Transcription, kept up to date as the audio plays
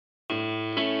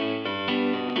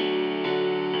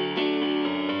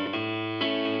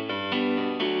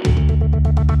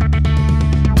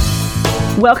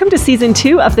Welcome to Season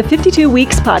 2 of the 52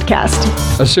 Weeks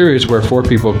podcast. A series where 4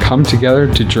 people come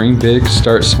together to dream big,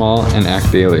 start small, and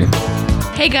act daily.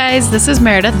 Hey guys, this is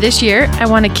Meredith. This year, I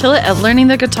want to kill it at learning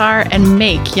the guitar and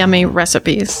make yummy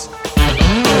recipes.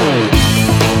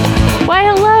 Why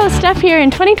hello, Steph here,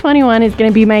 and 2021 is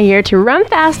going to be my year to run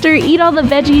faster, eat all the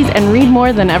veggies, and read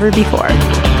more than ever before.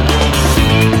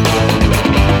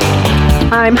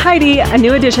 I'm Heidi, a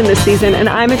new addition this season, and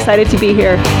I'm excited to be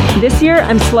here. This year,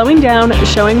 I'm slowing down,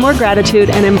 showing more gratitude,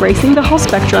 and embracing the whole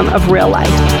spectrum of real life.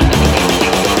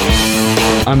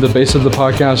 I'm the base of the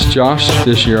podcast, Josh.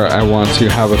 This year, I want to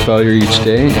have a failure each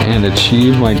day and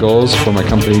achieve my goals for my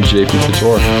company, JP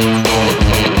Couture.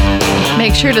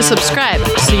 Make sure to subscribe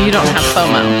so you don't have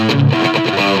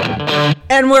FOMO.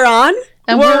 And we're on.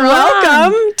 And we're we're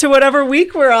welcome to whatever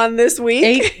week we're on this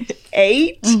week. 8.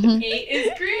 8? Mm-hmm. 8 is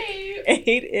great.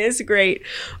 8 is great.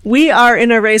 We are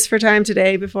in a race for time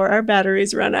today before our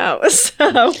batteries run out.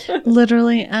 So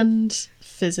Literally and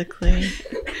physically.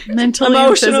 Mentally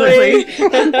emotionally.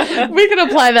 and physically. We can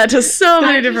apply that to so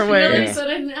many different Really ways.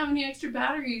 excited I didn't have any extra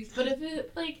batteries, but if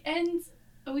it ends,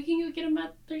 we can go get them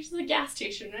at there's the gas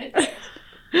station right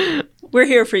there. We're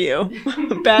here for you,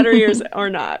 batteries or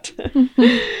not.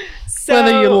 So,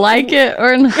 Whether you like it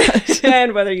or not.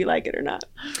 and whether you like it or not.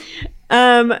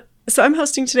 So I'm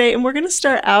hosting today, and we're going to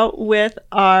start out with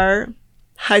our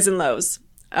highs and lows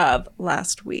of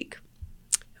last week.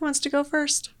 Who wants to go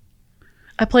first?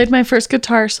 I played my first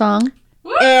guitar song.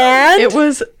 And It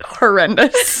was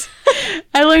horrendous.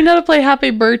 I learned how to play Happy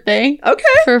Birthday okay.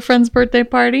 for a friend's birthday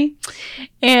party.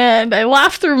 And I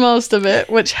laughed through most of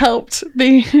it, which helped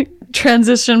the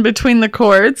transition between the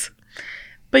chords.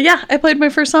 But yeah, I played my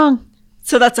first song.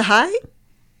 So that's a high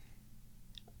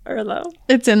or a low?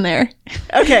 It's in there.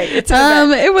 Okay, it's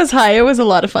in It was high. It was a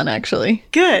lot of fun, actually.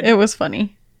 good. It was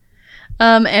funny.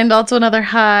 And also another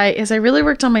high is I really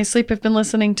worked on my sleep. I've been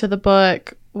listening to the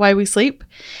book Why We Sleep.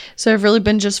 So I've really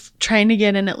been just trying to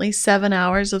get in at least 7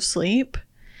 hours of sleep.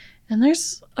 And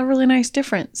there's a really nice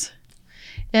difference.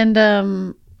 And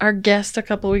our guest a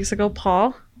couple weeks ago,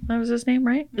 Paul, that was his name,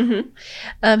 right?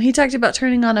 Mm-hmm. He talked about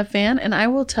turning on a fan. And I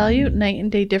will tell you, night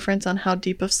and day difference on how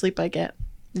deep of sleep I get.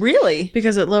 Really?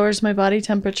 Because it lowers my body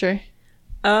temperature.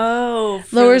 Oh.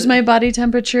 Lowers my body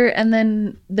temperature, and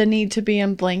then the need to be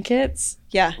in blankets.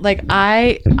 Yeah. Like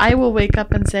I will wake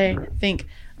up and think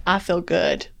I feel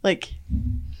good. Like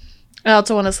I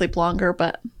also want to sleep longer,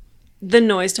 but The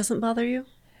noise doesn't bother you?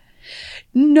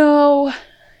 no,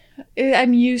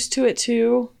 I'm used to it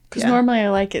too. Because Yeah. normally I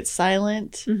like it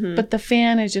silent, Mhm. but the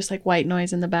fan is just like white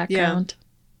noise in the background.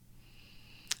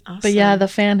 Awesome. But yeah, the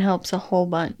fan helps a whole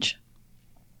bunch.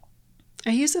 I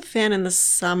use a fan in the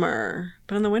summer,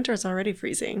 but in the winter it's already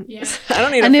freezing. Yeah. I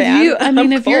don't need And a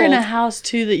fan. if you're in a cold. house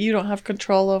too that you don't have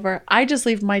control over, I just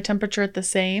leave my temperature at the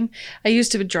same. I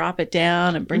used to drop it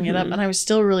down and bring it up, and I was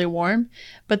still really warm.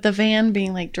 But the fan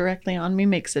being like directly on me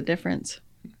makes a difference.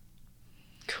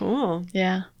 Cool.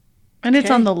 Yeah, and it's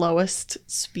Okay. on the lowest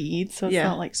speed, so it's Yeah.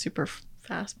 not like super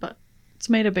fast, but it's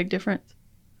made a big difference.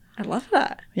 I love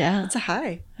that. Yeah, That's a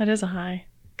high. that is a high.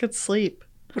 Good sleep.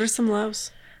 What are some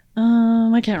lows?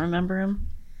 I can't remember them.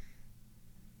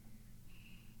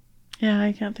 Yeah,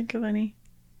 I can't think of any.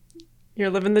 You're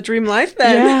living the dream life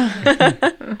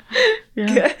then. Yeah.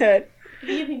 Good. What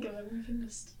do you think of it? We can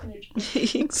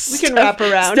just We can wrap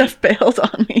around. Steph bailed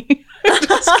on me.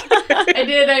 I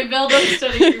did. I built a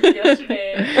study group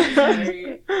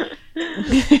yesterday.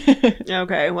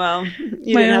 Okay, well,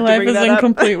 you My didn't have to life bring is that up.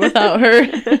 incomplete without her.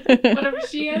 Whatever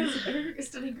she has, her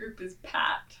study group is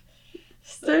packed.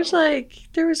 So.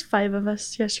 There was 5 of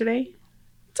us yesterday.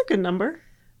 It's a good number.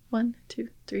 1, 2,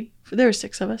 3. There were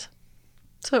 6 of us.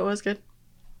 So it was good.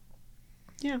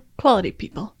 Yeah. Quality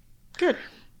people. Good.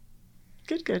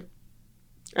 Good.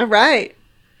 All right.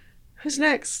 Who's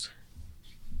next?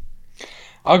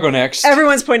 I'll go next.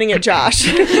 Everyone's pointing at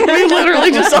Josh. We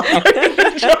literally just all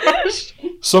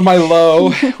So my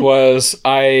low was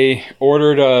I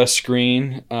ordered a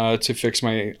screen to fix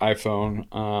my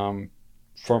iPhone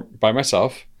by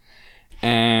myself,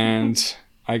 and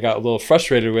I got a little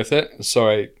frustrated with it. So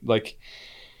I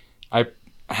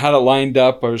had it lined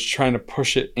up. I was trying to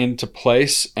push it into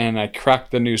place, and I cracked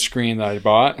the new screen that I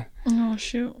bought. Oh,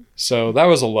 shoot. So that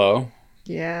was a low.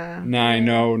 Yeah. Now I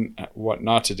know what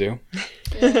not to do.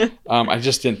 I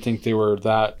just didn't think they were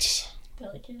that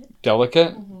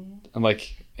delicate. And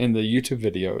like in the YouTube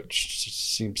video, it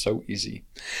just seems so easy.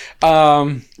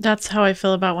 That's how I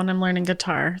feel about when I'm learning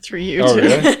guitar through YouTube. Oh,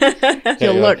 really?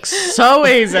 It looks so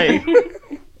easy.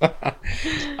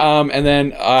 And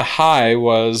then a high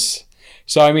was,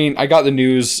 so I mean, I got the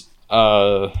news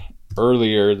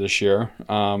earlier this year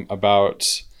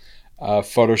about a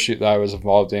photo shoot that I was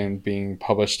involved in being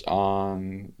published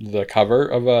on the cover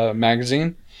of a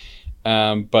magazine.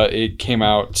 But it came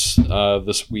out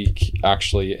this week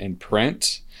actually in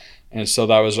print. And so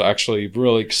that was actually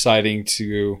really exciting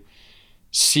to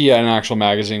see an actual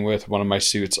magazine with one of my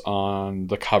suits on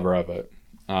the cover of it,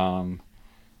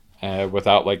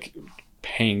 without like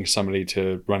paying somebody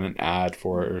to run an ad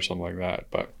for it or something like that.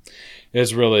 But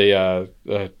it's really a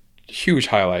huge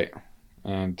highlight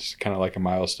and kind of like a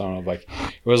milestone of like,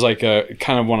 it was like a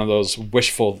kind of one of those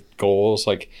wishful goals,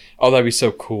 like, oh, that'd be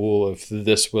so cool if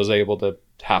this was able to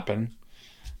happen.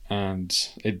 And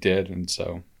it did. And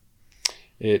so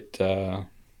it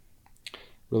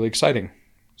really exciting.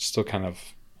 Still kind of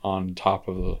on top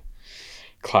of the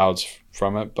clouds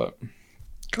from it, but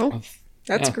Cool.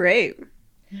 That's Yeah. great.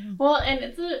 Well, and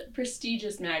it's a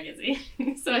prestigious magazine,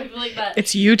 so I feel like that.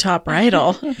 It's Utah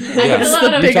Bridal. Yeah. It's the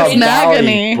the biggest Utah Valley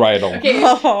magony. Bridal. Okay,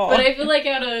 Oh. but I feel like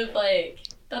out of like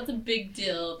that's a big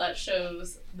deal. That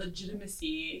shows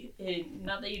legitimacy. In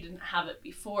not that you didn't have it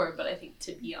before, but I think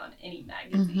to be on any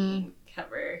magazine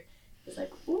cover is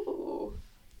like, ooh,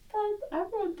 I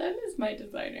wrote them as my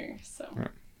designer. So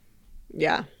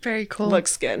Yeah. Very cool.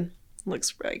 Looks good.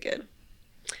 Looks really good.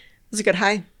 It was a good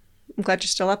high. I'm glad you're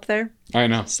still up there. I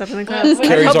know. Stepping in Well, clouds. what- I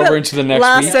Carries hope over it into the next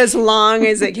lasts week. as long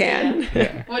as it can.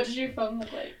 Yeah. what does your phone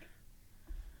look like?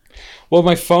 Well,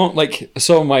 my phone, like,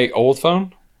 so my old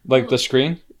phone, like the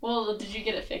screen, Well, did you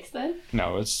get it fixed then?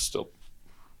 no, it's still,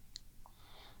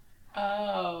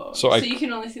 Oh, So so I- you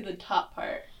can only see the top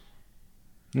part.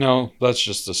 no, that's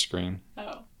just the screen.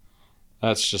 Oh,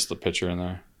 That's just the picture in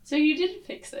there. so you did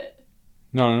fix it.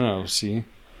 No, see?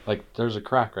 Like, there's a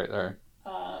crack right there.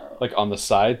 Oh, Like, on the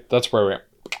side. That's where we're,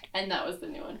 and that was the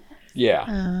new one.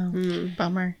 yeah.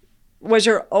 Bummer. Was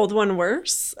your old one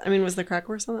worse? I mean, was the crack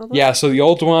worse on the old one? Yeah, so the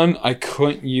old one, I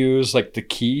couldn't use, like, the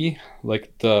key,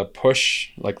 like, the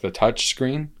push, like, the touch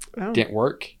screen Oh. didn't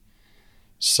work.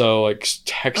 So, like,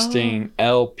 texting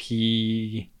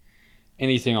LP,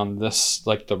 anything on this,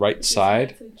 like, the right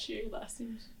side. Since your last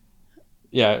name.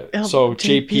 Yeah, so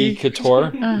JP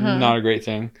Couture, not a great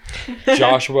thing.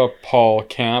 Joshua Paul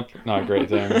Camp, not a great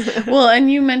thing. Well, and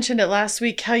you mentioned it last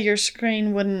week how your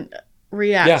screen wouldn't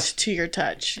react Yeah. to your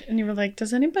touch. And you were like,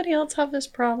 does anybody else have this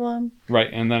problem? Right,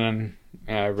 and then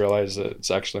I realized that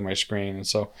it's actually my screen. And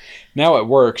so now it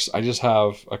works. I just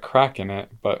have a crack in it.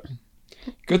 But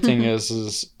good thing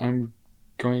is I'm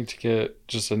going to get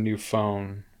just a new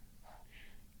phone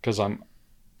because I'm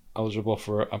eligible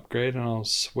for an upgrade, and I'll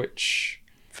switch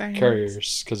Very nice.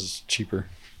 carriers because it's cheaper.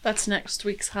 That's next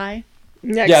week's high.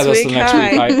 Next Yeah, that's week, the next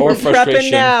hi. week. Or We're prepping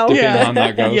frustration, now. depending on how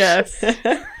that goes. Yes.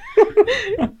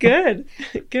 Good.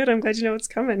 Good. I'm glad you know what's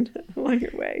coming along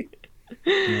your way.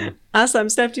 Awesome.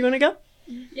 Steph, do you want to go?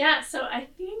 Yeah, so I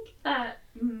think that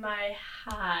my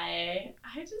high,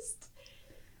 I just,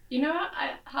 you know,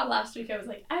 how last week I was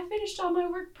like, I finished all my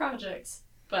work projects,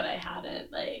 but I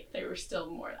hadn't. Like, there were still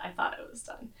more. I thought it was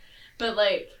done. But,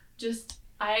 like, just,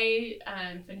 I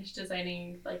finished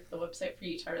designing, like, the website for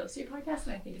Utah Real Estate Podcast,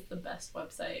 and I think it's the best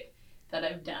website that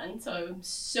I've done. So I'm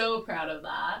so proud of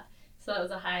that. So that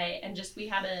was a high. And just, we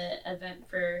had an event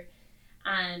for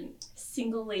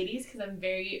single ladies, because I'm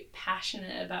very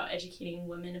passionate about educating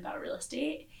women about real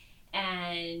estate,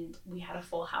 and we had a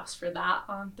full house for that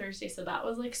on Thursday, so that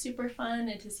was like super fun,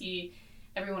 and to see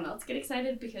everyone else get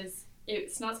excited, because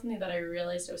it's not something that I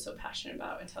realized I was so passionate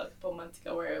about until a couple months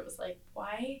ago, where it was like,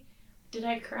 why did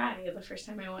I cry the first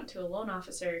time I went to a loan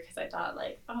officer? Because I thought,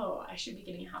 like, oh, I should be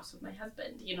getting a house with my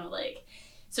husband, you know, like,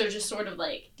 so just sort of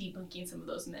like debunking some of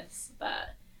those myths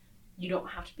that you don't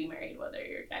have to be married, whether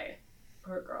you're a guy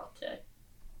or a girl, to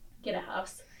get a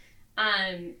house.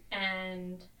 And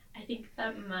I think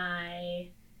that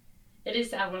it is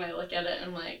sad when I look at it and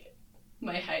I'm like,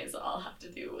 my highs all have to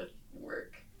do with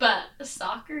work. But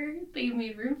soccer, they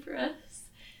made room for us,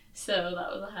 so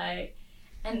that was a high.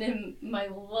 And then my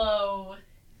low,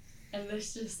 and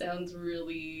this just sounds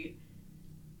really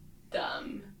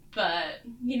dumb, but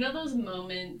you know those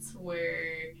moments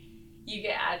where you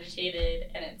get agitated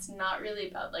and it's not really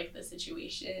about like the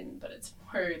situation, but it's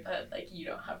more that like you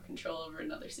don't have control over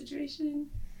another situation?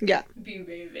 Yeah. Being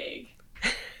very vague.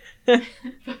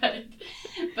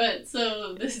 but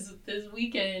so this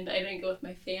weekend I didn't go with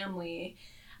my family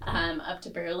up to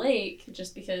Bear Lake,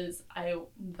 just because I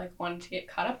like wanted to get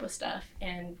caught up with stuff,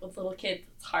 and with little kids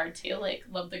it's hard to like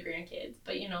love the grandkids,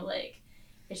 but you know, like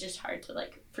it's just hard to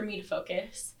like for me to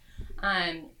focus.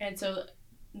 And so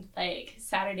like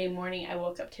Saturday morning I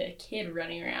woke up to a kid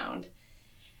running around,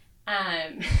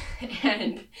 and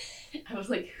I was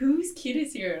like, whose kid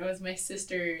is here? And it was my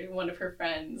sister, one of her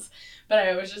friends. But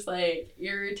I was just like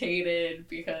irritated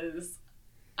because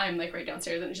I'm like right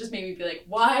downstairs, and it just made me be like,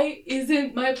 why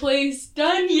isn't my place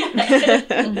done yet?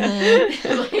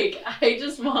 Like, I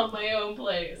just want my own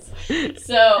place.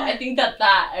 So I think that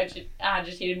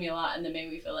agitated me a lot, and then made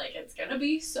me feel like it's gonna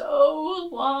be so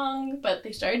long. But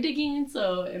they started digging,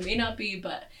 so it may not be,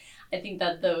 but I think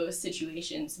that those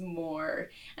situations more,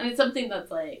 and it's something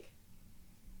that's like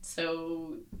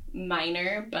so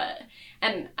minor, but,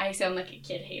 and I sound like a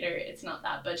kid hater, it's not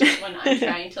that, but just when I'm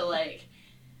trying to like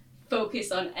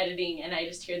focus on editing and I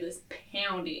just hear this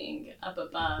pounding up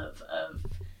above of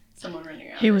someone running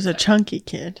around. He was a chunky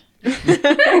kid. No,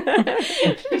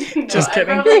 Just kidding.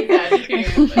 I probably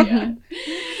exaggerated, but yeah.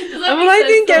 Well, I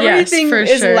think everything for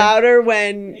is sure. louder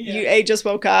when you A, just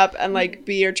woke up, and like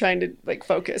B, you're trying to like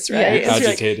focus, right? Yes. And so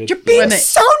Agitated. you're being When it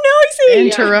so noisy.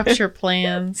 Interrupt your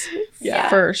plans. Yeah.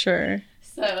 For sure.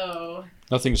 So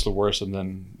Nothing's the worst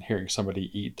than hearing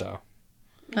somebody eat, though.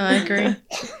 I agree.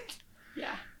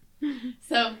 yeah.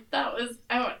 So that was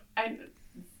I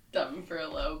dumb for a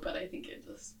low, but I think it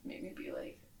just made me be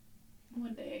like,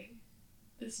 one day,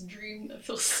 this dream that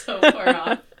feels so far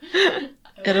off.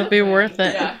 It'll be worth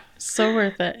it. Yeah. So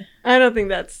worth it. I don't think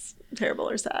that's terrible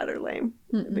or sad or lame.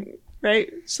 I think, right?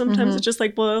 Sometimes it just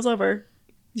like boils over.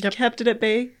 You Yep. kept it at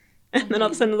bay, and then all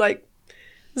of a sudden, like,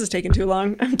 this is taking too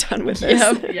long. I'm done with this.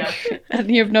 Yep. Yeah. And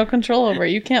you have no control over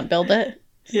it. You can't build it.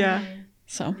 Yeah.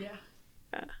 So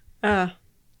Yeah.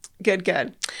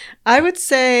 Good. I would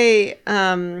say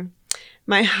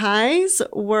my highs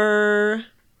were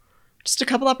just a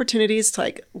couple opportunities to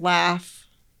like laugh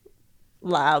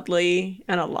loudly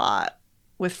and a lot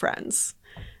with friends.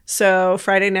 So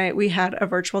Friday night we had a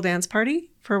virtual dance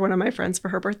party for one of my friends for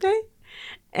her birthday,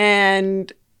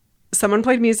 and someone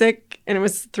played music, and it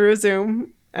was through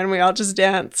Zoom, and we all just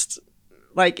danced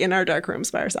like in our dark rooms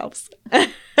by ourselves.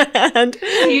 And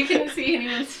You couldn't see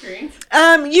anyone's screens.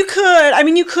 you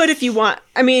could if you want.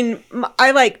 I mean,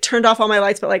 I like turned off all my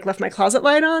lights, but like left my closet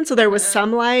light on, so there was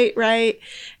some light, right?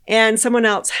 And someone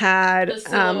else had The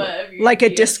silhouette of your like a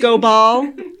dancing. disco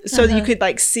ball, so that you could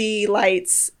like see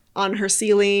lights on her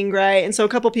ceiling, right? And so a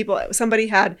couple people, somebody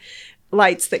had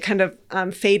lights that kind of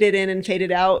faded in and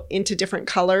faded out into different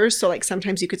colors. So like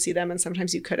sometimes you could see them and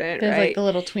sometimes you couldn't, they have right? like the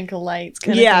little twinkle lights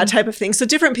kind Yeah, of thing. type of thing. So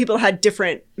different people had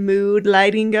different mood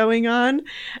lighting going on.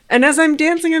 And as I'm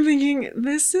dancing, I'm thinking,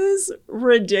 this is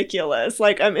ridiculous.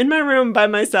 Like I'm in my room by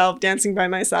myself, dancing by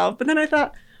myself. But then I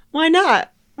thought, why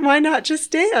not? Why not just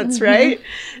dance, right?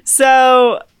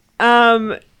 So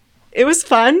it was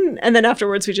fun. And then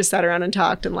afterwards, we just sat around and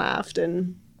talked and laughed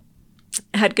and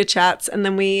had good chats. And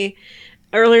then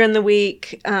earlier in the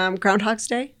week, Groundhog's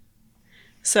Day.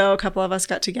 So a couple of us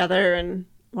got together and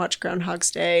watched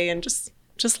Groundhog's Day and just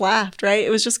laughed, right? It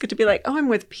was just good to be like, oh, I'm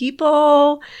with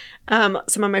people.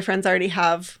 Some of my friends already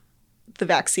have the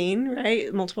vaccine,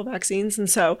 right? Multiple vaccines. And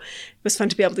so it was fun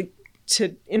to be able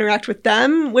to interact with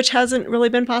them, which hasn't really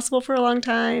been possible for a long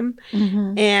time.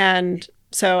 And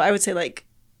so I would say like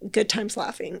good times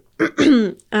laughing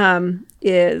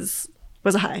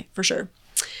was a high for sure.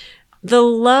 The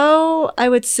low, I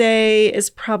would say, is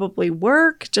probably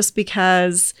work, just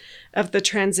because of the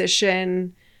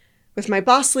transition with my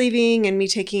boss leaving and me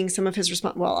taking some of his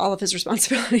all of his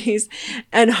responsibilities,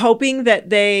 and hoping that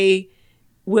they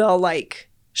will like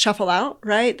shuffle out,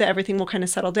 right? That everything will kind of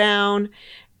settle down.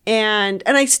 And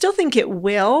I still think it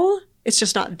will. It's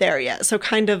just not there yet. So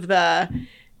kind of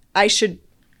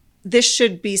this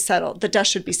should be settled. The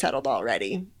dust should be settled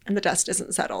already, and the dust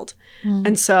isn't settled.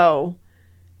 And so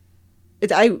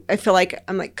I feel like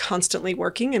I'm like constantly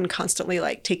working and constantly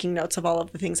like taking notes of all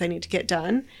of the things I need to get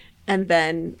done, and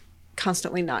then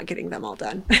constantly not getting them all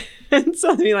done. And so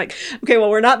I'll be like, okay, well,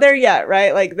 we're not there yet,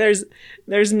 right? Like there's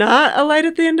not a light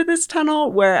at the end of this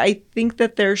tunnel, where I think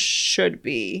that there should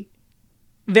be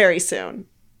very soon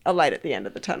a light at the end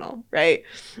of the tunnel, right?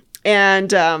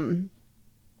 And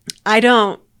I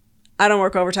don't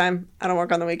work overtime. I don't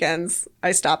work on the weekends.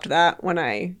 I stopped that when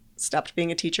I stopped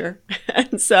being a teacher.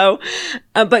 And so,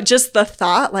 but just the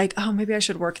thought like, oh, maybe I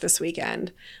should work this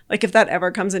weekend. Like if that ever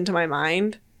comes into my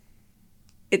mind,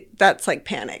 that's like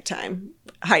panic time.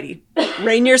 Heidi,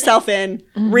 rein yourself in,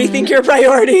 rethink your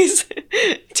priorities,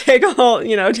 take a hold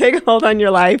on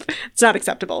your life. It's not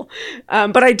acceptable.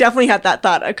 But I definitely had that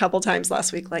thought a couple times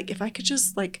last week. Like if I could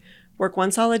just like work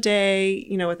one solid day,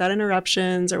 without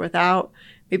interruptions or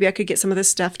maybe I could get some of this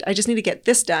stuff. I just need to get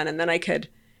this done, and then I could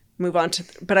move on to,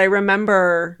 but I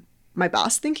remember my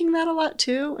boss thinking that a lot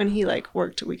too. And he like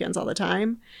worked weekends all the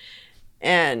time.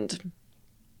 And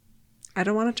I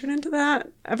don't want to turn into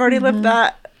that. I've already lived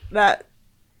that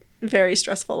very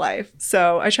stressful life.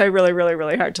 So I try really, really,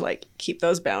 really hard to like keep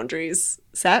those boundaries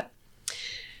set.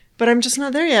 But I'm just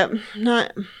not there yet.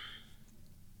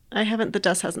 The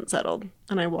dust hasn't settled,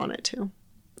 and I want it to.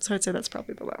 So I'd say that's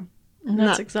probably below. And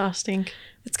that's exhausting.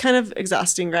 It's kind of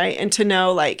exhausting, right? And to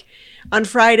know, like, on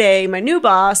Friday, my new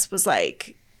boss was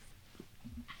like,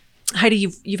 Heidi,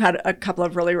 you've had a couple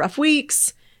of really rough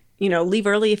weeks. You know, leave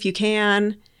early if you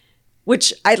can.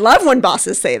 Which I love when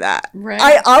bosses say that. Right.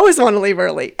 I always want to leave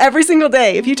early every single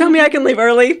day. If you tell me I can leave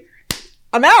early,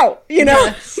 I'm out. You know.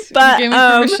 Yes, but give me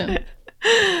permission.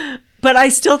 But I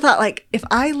still thought, like, if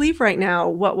I leave right now,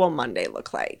 what will Monday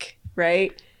look like,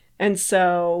 right? And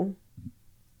so,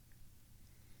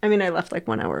 I mean, I left like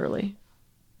 1 hour early,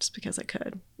 just because I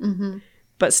could. Mm-hmm.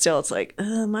 But still, it's like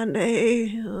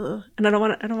Monday, and I don't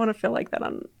want to feel like that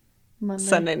on Monday.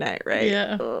 Sunday night, right?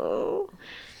 Yeah. Ugh.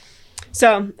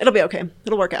 So it'll be okay.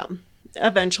 It'll work out.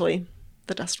 Eventually,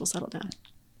 the dust will settle down.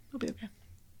 It'll be okay.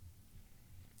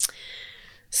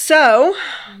 So,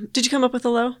 did you come up with a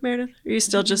low, Meredith? Or are you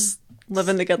still just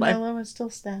living the good life? My low is still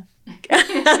Steph.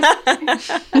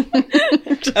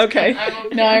 Okay.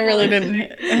 No, I really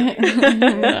didn't.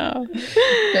 No.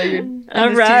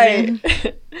 All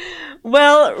right.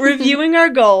 Well, reviewing our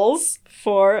goals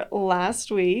for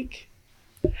last week.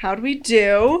 How do we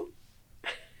do?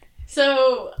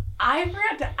 So I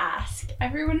forgot to ask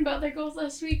everyone about their goals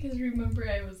last week because remember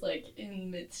I was like in the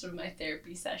midst of my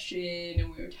therapy session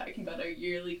and we were talking about our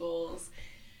yearly goals.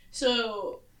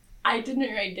 So I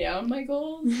didn't write down my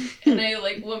goals and I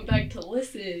like went back to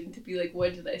listen to be like,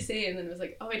 what did I say? And then I was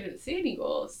like, oh, I didn't say any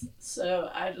goals. So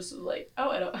I just was like, oh,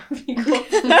 I don't have any goals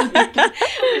this week,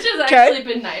 which has actually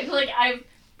been nice. Like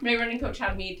my running coach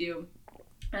had me do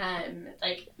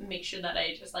like make sure that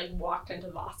I just like walked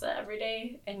into Vasa every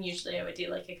day, and usually I would do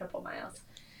like a couple miles.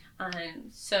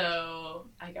 So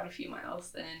I got a few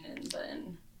miles in, and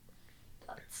then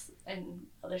that's and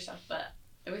other stuff. But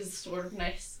it was sort of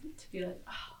nice to be like,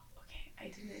 oh, okay, I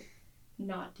didn't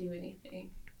not do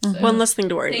anything. So One less thing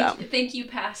to worry about. Thank you,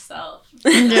 past self.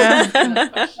 Yeah.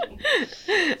 That question.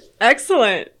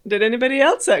 Excellent. Did anybody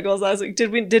else set goals last week?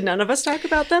 Did none of us talk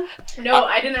about them? No,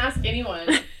 I didn't ask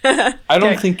anyone. I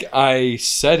don't think I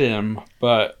set him,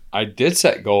 but I did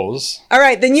set goals. All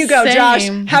right, then you go, Same. Josh.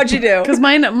 How'd you do? Because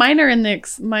mine are in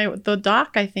the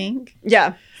doc, I think.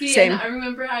 Yeah, See, same. and I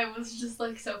remember I was just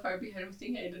like so far behind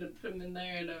everything, I didn't put them in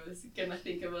there, and I was gonna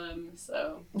think of them.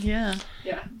 So Yeah.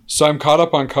 yeah. So I'm caught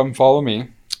up on Come Follow Me.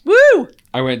 Woo!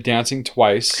 I went dancing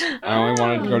twice. I only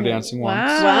wanted to go dancing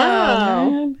once. Wow.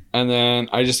 Man. And then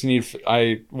I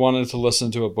wanted to listen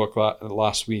to a book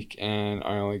last week, and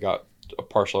I only got a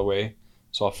partial way,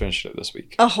 so I'll finish it this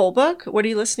week. A whole book? What are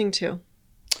you listening to?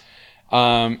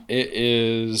 It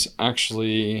is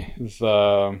actually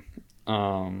the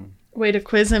Way to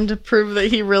quiz him to prove that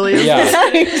he really is. Yeah.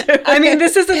 I mean,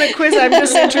 this isn't a quiz. I'm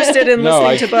just interested in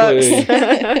listening to books.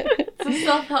 It's a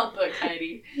self-help book,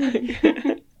 Heidi.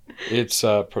 It's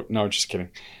no, just kidding.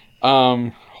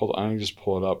 Hold on, I can just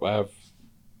pull it up.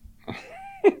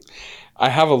 I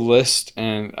have a list,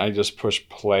 and I just push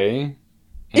play.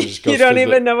 And it just goes You don't through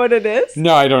even know what it is?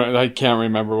 No, I don't. I can't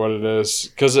remember what it is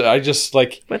because I just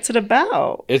like. What's it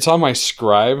about? It's on my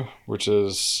Scribe, which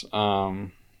is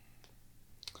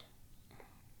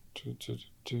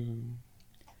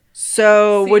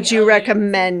So, would you CLU.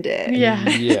 recommend it? Yeah.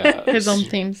 Yes. His own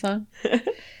theme song.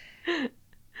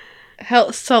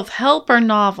 Self-help or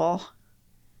novel?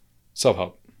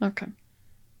 Self-help. Okay.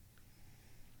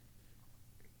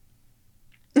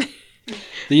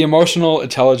 The Emotional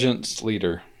Intelligence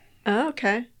Leader. Oh,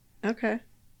 okay. Okay.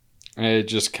 And it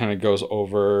just kind of goes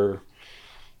over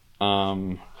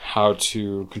how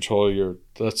to control your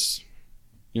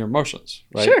emotions,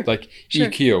 right? Sure. Like Sure.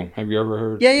 EQ. Have you ever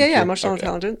heard? Yeah. EQ? Emotional Okay.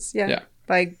 intelligence. Yeah. Yeah.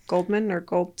 By Goldman or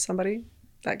somebody.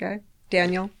 That guy.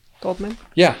 Daniel Goldman.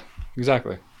 Yeah,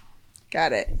 exactly.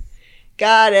 Got it.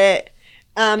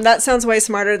 That sounds way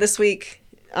smarter this week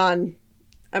on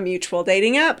a mutual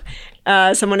dating app.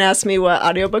 Someone asked me what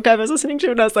audiobook I was listening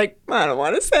to, and I was like, I don't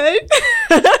want to say.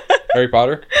 Harry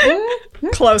Potter,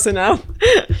 Close enough.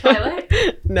 Twilight?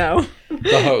 No.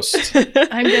 The Host.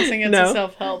 I'm guessing it's No. a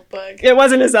self-help book. It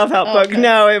wasn't a self-help book. Okay.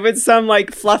 No, it was some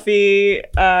like fluffy,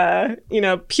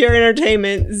 pure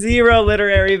entertainment, zero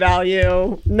literary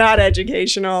value, not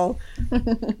educational.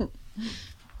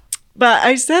 But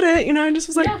I said it, I just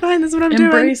was like, Yeah. fine, this is what I'm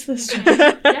Embrace this. doing.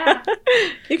 Yeah.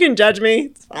 You can judge me.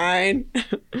 It's fine.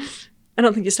 I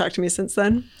don't think he's talked to me since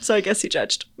then, so I guess he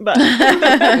judged. But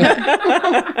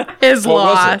His What was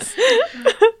loss.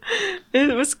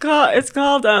 it's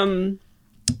called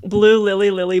Blue Lily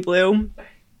Lily Blue.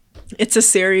 It's a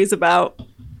series about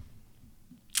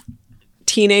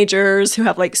teenagers who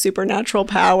have like supernatural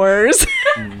powers.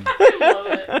 I love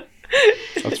it.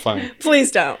 That's funny.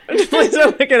 Please don't. Please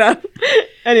don't look it up.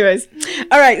 Anyways.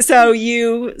 All right. So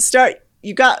you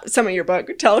got some of your book.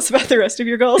 Tell us about the rest of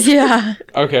your goals. Yeah.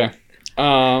 Okay.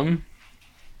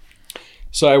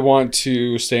 So I want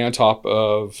to stay on top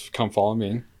of Come Follow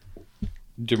Me,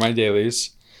 do my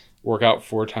dailies, work out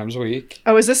 4 times a week.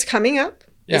 Oh, is this coming up?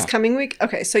 Yeah. This coming week?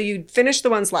 Okay. So you finished the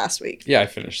ones last week. Yeah, I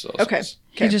finished those. Okay. ones.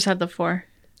 He just had the 4.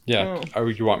 Yeah. Oh. Oh,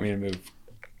 you want me to move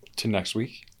to next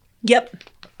week? Yep.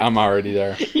 I'm already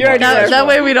there. You're already Might there. as That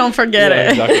well. way we don't forget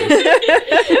Yeah, it.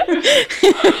 exactly.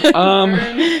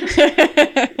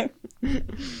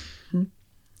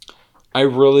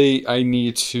 I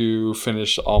need to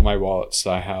finish all my wallets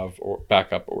that I have or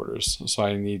backup orders. So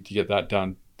I need to get that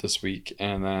done this week.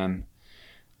 And then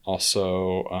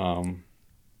also,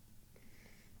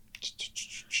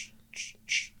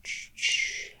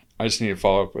 I just need to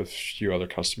follow up with a few other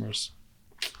customers.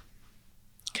 I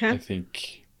Okay.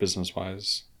 think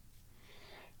business-wise.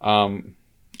 And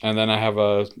then I have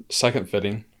a second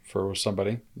fitting for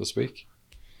somebody this week.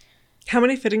 How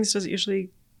many fittings does it usually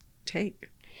take?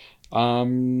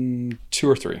 2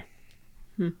 or 3.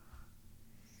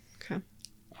 Okay.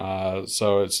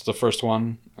 So it's the first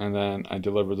one, and then I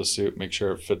deliver the suit, make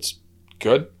sure it fits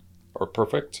good or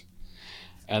perfect.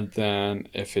 And then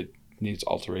if it needs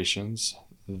alterations,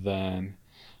 then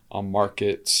I'll mark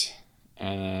it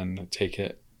and take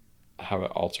it, have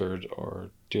it altered or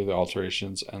do the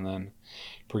alterations, and then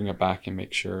bring it back and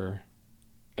make sure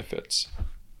it fits.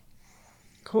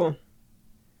 Cool.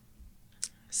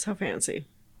 So fancy.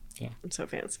 Yeah. I'm so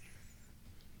fancy.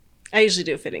 I usually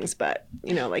do fittings, but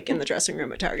like in the dressing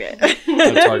room at Target. At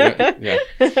Target,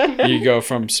 yeah. You go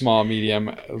from small,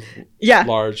 medium, Yeah.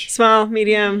 large. Small,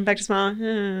 medium, back to small.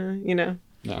 No.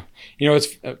 You know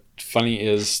what's funny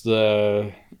is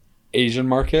the Asian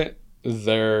market,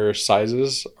 their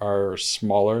sizes are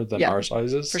smaller than Yeah, our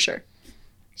sizes. For sure.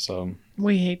 So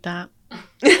We hate that.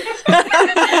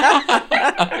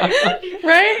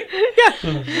 Right?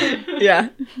 Yeah.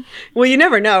 Well, you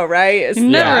never know, right? It's, You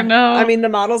never know. I mean, the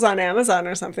model's on Amazon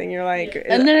or something. You're like,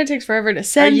 And then it takes forever to are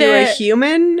send you a it.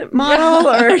 human model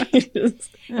or? Are you just...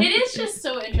 It is just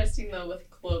so interesting though with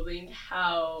clothing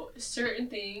how certain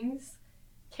things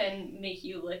can make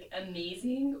you look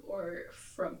amazing or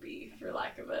frumpy, for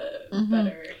lack of a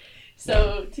better.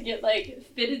 So to get like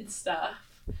fitted stuff.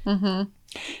 Mm-hmm.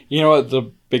 you know what the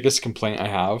biggest complaint I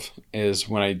have is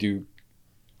when I do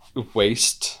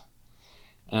waist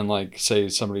and like say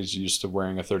somebody's used to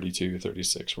wearing a 32,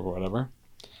 36 or whatever,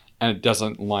 and it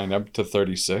doesn't line up to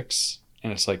 36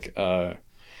 and it's like a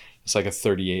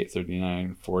 38,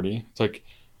 39, 40. It's like,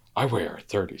 I wear a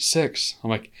 36. I'm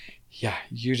like, yeah,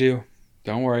 you do.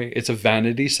 Don't worry. It's a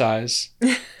vanity size.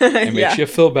 It makes you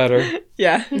feel better.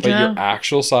 Yeah. But Yeah. your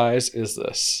actual size is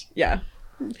this. Yeah.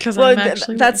 Because Well, I'm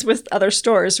actually that's with other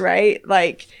stores, right?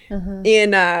 Like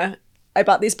in, I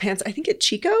bought these pants, I think at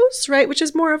Chico's, right? Which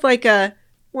is more of like a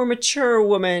more mature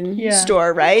woman Yeah.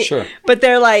 store, right? Sure. But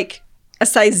they're like a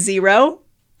size 0.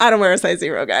 I don't wear a size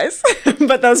 0, guys.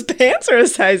 But those pants are a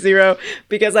size 0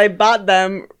 because I bought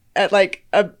them at like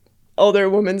a older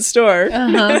woman's store.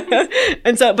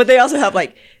 And so, but they also have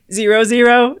like 0,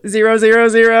 0, 0, 0,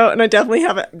 0. And I definitely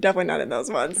definitely not in those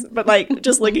ones. But like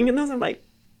just looking at those, I'm like,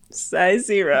 size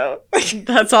 0.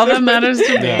 That's all that matters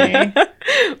to me. Yeah.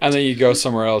 And then you go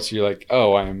somewhere else, you're like,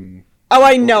 oh, I'm Oh,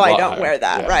 I know I Lot don't higher. wear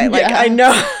that, Yeah. right? Like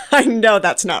Yeah. I know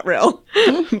that's not real.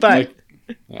 But like,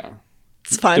 yeah.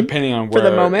 it's fun. Depending on for where,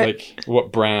 the moment. like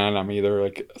what brand, I'm either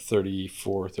like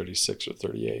 34, 36, or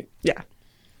 38.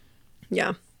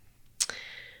 Yeah.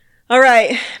 All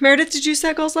right. Meredith, did you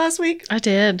set goals last week? I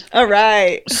did. All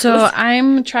right. So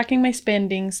I'm tracking my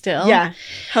spending still. Yeah.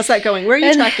 How's that going? Where are you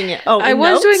And tracking it? Oh, I in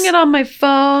was notes? doing it on my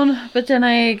phone, but then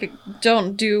I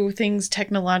don't do things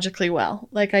technologically well.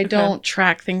 Like I don't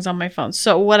track things on my phone.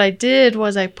 So what I did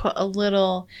was I put a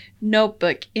little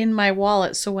notebook in my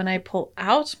wallet. So when I pull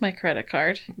out my credit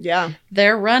card, Yeah.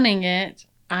 they're running it.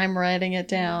 I'm writing it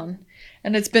down.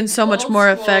 And it's been so much Old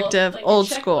more school, effective. like a Old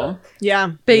checkbook. school.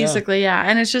 Yeah. Basically, yeah.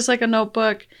 And it's just like a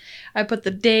notebook. I put the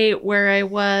date, where I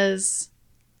was,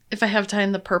 if I have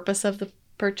time, the purpose of the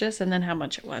purchase, and then how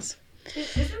much it was.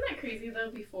 Isn't that crazy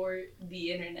though? Before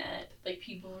the internet, like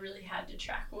people really had to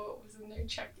track what was in their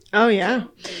check. Oh, yeah.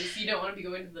 account, because you don't want to be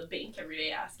going to the bank every day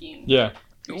asking. Yeah.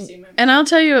 your statement. And I'll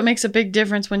tell you, it makes a big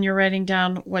difference when you're writing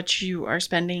down what you are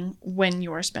spending when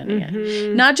you are spending it.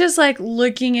 Mhm. Not just like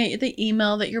looking at the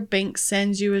email that your bank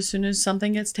sends you as soon as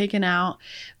something gets taken out,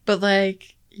 but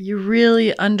like you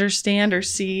really understand or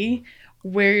see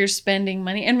where you're spending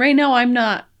money. And right now, I'm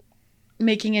not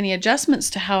making any adjustments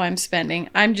to how I'm spending.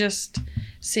 I'm just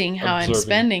seeing how I'm Observing.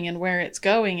 spending and where it's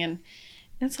going, and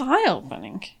it's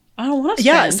eye-opening. I don't want to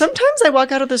Yeah, spend. sometimes I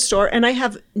walk out of the store and I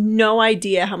have no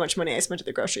idea how much money I spent at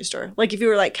the grocery store. Like if you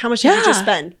were like, how much did you just Yeah.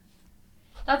 spend?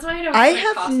 That's why I don't. I like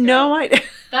have Costco. no idea.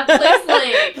 That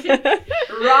place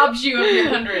like robs you of your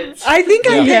hundreds. I think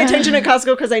I pay Yeah. attention at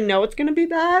Costco because I know it's going to be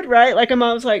bad, right? Like I'm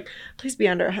always like, please be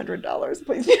under $100,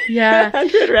 please. Be Yeah.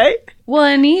 100, right? Well,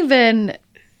 and even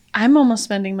I'm almost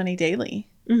spending money daily.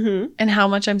 Mm-hmm. And how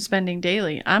much I'm spending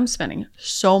daily. I'm spending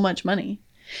so much money.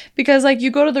 Because like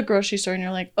you go to the grocery store and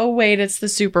you're like, oh wait, it's the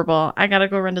Super Bowl. I gotta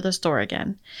go run to the store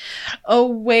again. Oh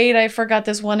wait, I forgot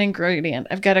this one ingredient.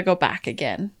 I've got to go back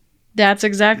again. That's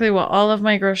exactly what all of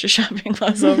my grocery shopping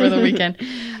was over the weekend.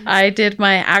 I did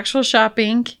my actual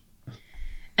shopping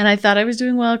and I thought I was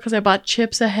doing well because I bought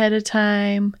chips ahead of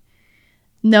time,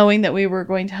 knowing that we were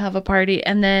going to have a party,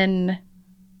 and then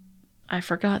I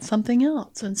forgot something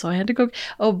else. And so I had to go,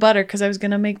 butter, because I was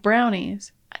going to make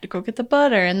brownies. I had to go get the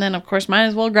butter. And then, of course, might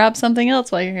as well grab something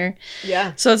else while you're here.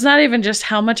 Yeah. So it's not even just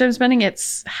how much I'm spending,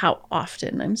 it's how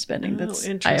often I'm spending. Oh, That's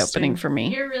interesting. eye-opening for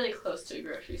me. You're really close to a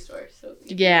grocery store, so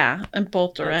Yeah, in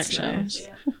both That's directions.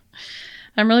 Yeah.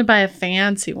 I'm really by a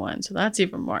fancy one, so that's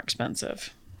even more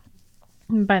expensive.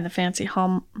 By the fancy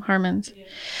Harmons.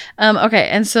 Yeah. Okay,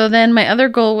 and so then my other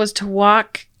goal was to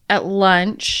walk at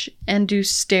lunch and do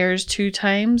stairs 2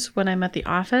 times when I'm at the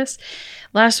office.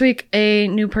 Last week, a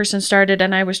new person started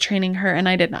and I was training her and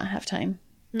I did not have time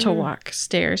to walk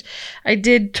stairs. I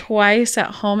did twice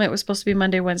at home. It was supposed to be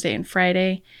Monday, Wednesday, and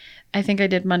Friday. I think I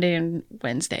did Monday and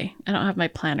Wednesday. I don't have my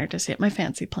planner to see it. My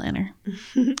fancy planner.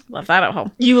 Left that at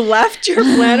home. You left your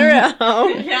planner at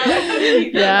home?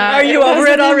 Yeah. Are you over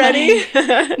it already?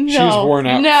 No, worn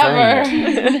out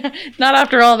never. Not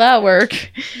after all that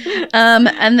work.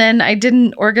 And then I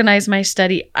didn't organize my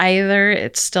study either.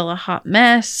 It's still a hot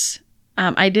mess.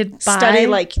 I did buy... Study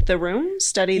like the room?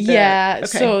 Study the... Yeah,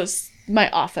 Okay. so it's my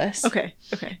office. Okay.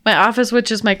 My office,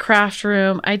 which is my craft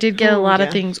room. I did get a Oh, lot yeah.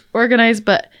 of things organized,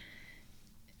 but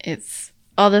it's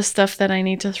all the stuff that I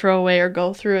need to throw away or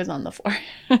go through is on the floor.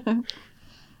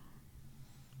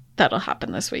 That'll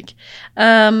happen this week.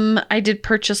 I did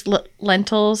purchase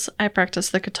lentils. I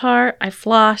practiced the guitar. I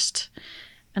flossed.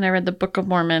 And I read the Book of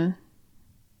Mormon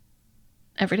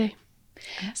every day.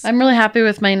 Yes. I'm really happy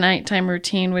with my nighttime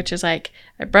routine, which is like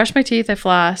I brush my teeth, I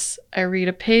floss, I read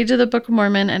a page of the Book of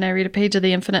Mormon, and I read a page of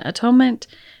the Infinite Atonement,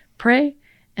 pray,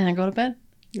 and then go to bed.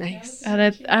 Nice.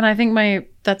 And I think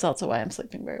that's also why I'm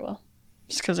sleeping very well,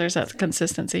 just because there's that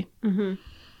consistency. Mm-hmm.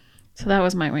 So that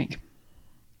was my week.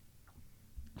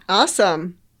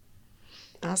 Awesome.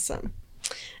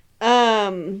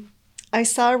 I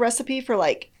saw a recipe for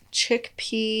like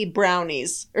chickpea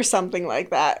brownies or something like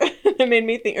that. It made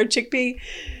me think, or chickpea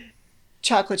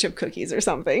chocolate chip cookies or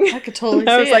something. I could totally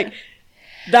I see was it. like,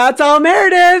 that's all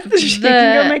Meredith. She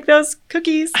can go make those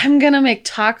cookies. I'm going to make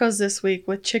tacos this week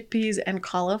with chickpeas and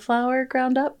cauliflower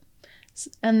ground up,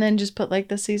 and then just put like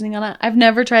the seasoning on it. I've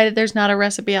never tried it. There's not a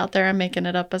recipe out there. I'm making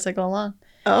it up as I go along.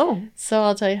 Oh. So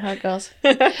I'll tell you how it goes.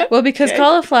 Well, because Okay.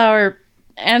 cauliflower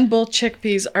and both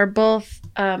chickpeas are both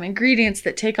ingredients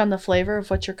that take on the flavor of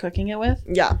what you're cooking it with,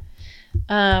 Yeah.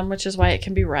 which is why it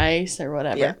can be rice or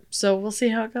whatever. Yeah. So we'll see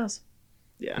how it goes.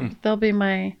 Yeah. They'll be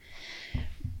my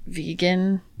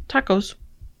vegan tacos.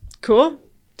 Cool.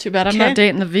 Too bad I'm Okay. not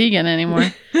dating the vegan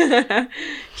anymore.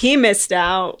 He missed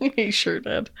out. He sure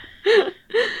did.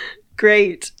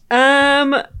 Great.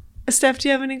 Steph, do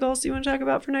you have any goals you want to talk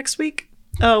about for next week?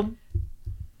 Oh.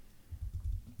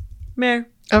 Mare.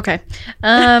 Okay.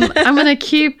 I'm going to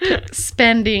keep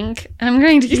spending. I'm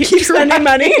going to Keep spending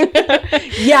money?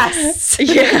 Yes.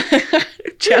 Yeah.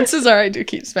 Chances are I do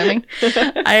keep spending.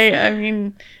 I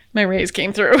mean, my raise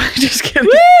came through. Just kidding.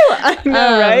 Woo! I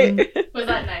know, right? Was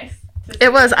that nice?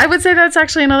 It was. I would say that's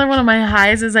actually another one of my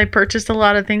highs is I purchased a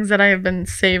lot of things that I have been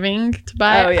saving to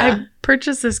buy. Oh, yeah. I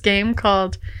purchased this game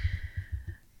called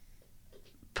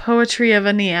Poetry of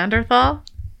a Neanderthal.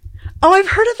 Oh, I've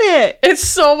heard of it. It's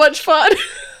so much fun.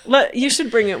 You should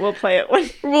bring it. We'll play it when.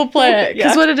 We'll play it.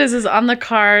 Because Yeah. what it is on the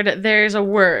card, there's a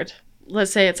word.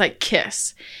 Let's say it's like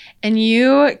kiss. And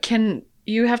you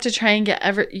have to try and get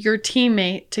your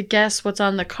teammate to guess what's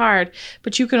on the card,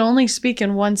 but you can only speak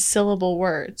in 1-syllable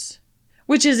words,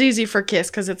 which is easy for kiss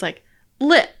because it's like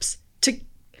lips.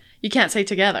 You can't say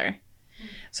together.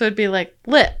 So it'd be like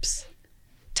lips,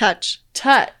 Touch.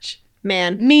 touch,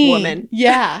 Man. me, Woman.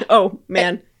 Yeah. Oh,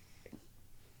 man.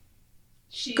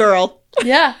 She, Girl.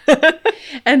 Yeah.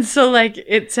 And so like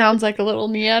it sounds like a little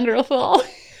Neanderthal.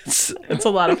 It's a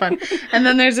lot of fun. And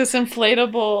then there's this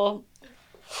inflatable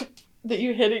that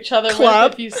you hit each other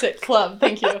Club. with if you say club.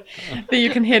 Thank you. That you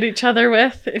can hit each other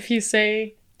with if you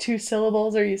say 2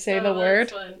 syllables or you say the word.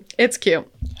 That's fun. It's cute.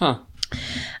 Huh.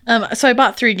 So I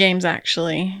bought 3 games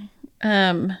actually.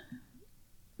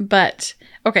 But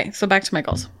okay, so back to my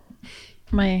goals.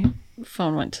 My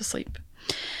phone went to sleep.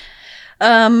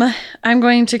 I'm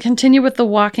going to continue with the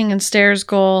walking and stairs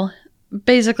goal.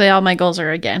 Basically, all my goals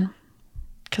are again,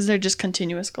 because they're just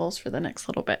continuous goals for the next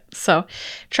little bit. So,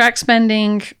 track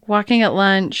spending, walking at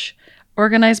lunch,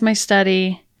 organize my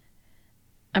study.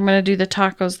 I'm going to do the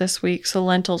tacos this week, so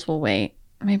lentils will wait.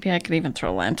 Maybe I could even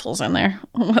throw lentils in there.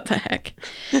 What the heck?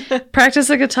 Practice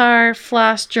the guitar,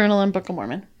 floss, journal, and Book of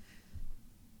Mormon.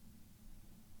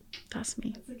 That's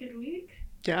me. That's a good week.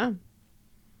 Yeah.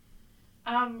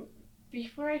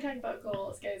 Before I talk about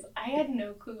goals, guys, I had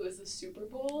no clue it was the Super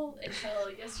Bowl until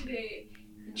yesterday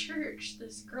in church.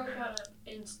 This girl got up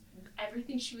and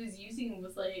everything she was using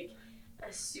was like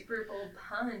a Super Bowl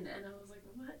pun, and I was like,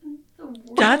 what in the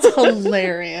world? That's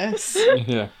hilarious.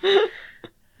 Yeah.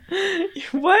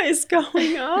 What is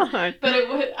going on? But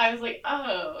I was like,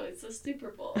 oh, it's a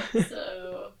Super Bowl.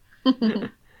 So, I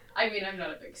mean, I'm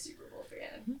not a big Super Bowl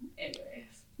fan.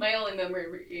 Anyways, my only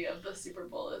memory of the Super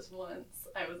Bowl is once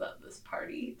I was at this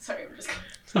party. Sorry, I'm just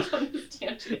going on this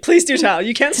tangent. Please do tell.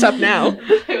 You can't stop now.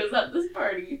 I was at this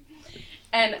party,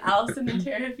 and Allison and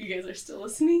Tara, if you guys are still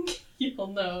listening, you'll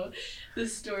know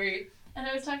this story. And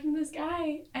I was talking to this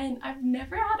guy, and I've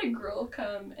never had a girl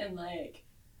come and, like,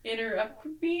 interrupt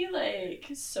me, like,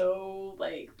 so,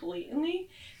 like, blatantly.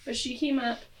 But she came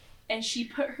up, and she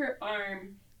put her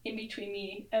arm in between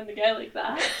me and the guy like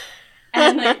that.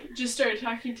 And, like, just started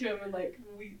talking to him and, like,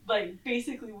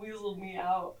 basically weaseled me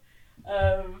out.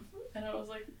 And I was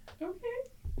like, okay,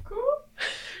 cool.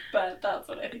 But that's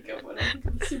what I think of when I think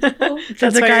of the Super Bowl. Did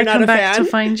That's the why guy you're not come a back fan? to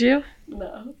find you?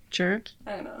 No, Jerk.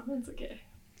 I know, it's okay.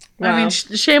 I mean, Wow.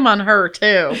 shame on her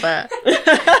too, but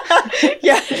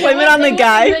Yeah, blame it on the It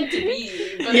guy. wasn't meant to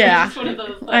be, but Yeah. it was just one of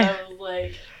those that I was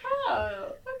like,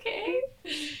 oh, okay.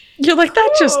 you're like,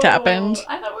 that just Cool. happened.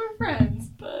 I thought we were friends,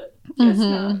 but guess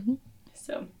not.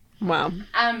 So, Wow.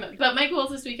 but my goals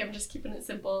this week, I'm just keeping it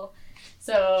simple.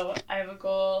 So I have a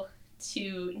goal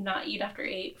to not eat after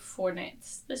 8 4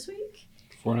 nights this week.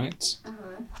 4 nights.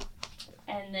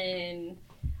 And then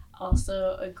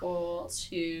also a goal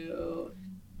to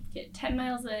get 10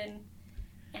 miles in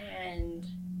and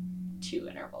 2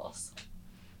 intervals.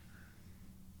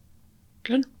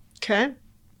 Good. Okay.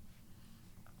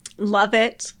 Love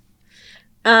it.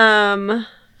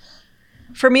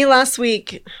 For me last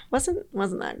week wasn't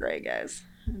that great, guys.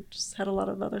 I just had a lot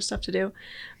of other stuff to do.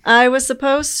 I was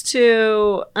supposed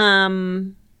to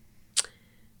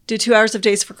do 2 hours of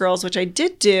Days for Girls, which I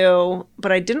did do,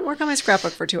 but I didn't work on my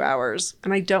scrapbook for 2 hours,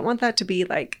 and I don't want that to be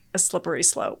like a slippery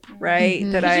slope, right?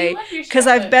 That Did you love your because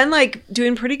I've scrapbook? been like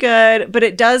doing pretty good, but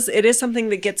it is something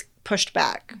that gets pushed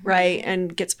back, right?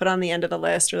 And gets put on the end of the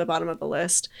list or the bottom of the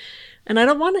list. And I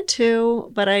don't want it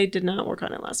to, but I did not work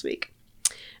on it last week.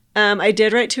 I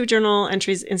did write 2 journal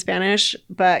entries in Spanish,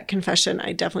 but confession,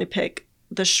 I definitely pick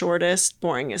the shortest,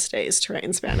 boringest days to write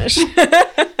in Spanish.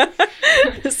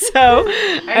 So,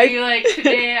 Are you like,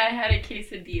 today I had a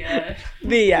quesadilla?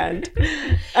 the end.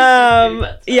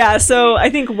 That's Yeah, so I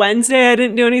think Wednesday I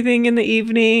didn't do anything in the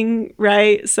evening,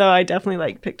 right? So I definitely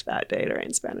like picked that day to write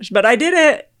in Spanish. But I did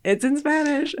it. It's in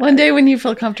Spanish. One day when you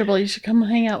feel comfortable, you should come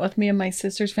hang out with me and my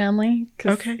sister's family.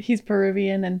 'Cause Okay. he's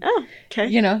Peruvian, and Oh, okay.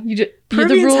 you know, the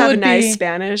Peruvians rule have would nice be,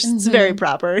 Spanish. It's very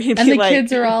proper. You'd and be the like,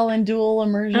 kids are all in dual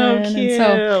immersion, oh, and cute.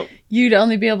 so you'd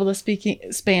only be able to speak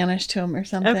Spanish to them or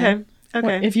something.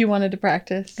 Okay. If you wanted to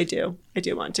practice. I do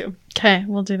want to. Okay,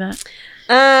 we'll do that.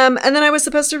 And then I was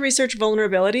supposed to research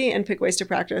vulnerability and pick ways to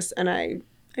practice, and I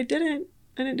didn't.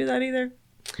 I didn't do that either.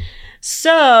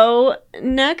 So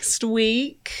next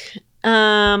week,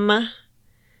 I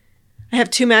have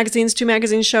 2 magazines. 2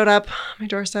 magazines showed up on my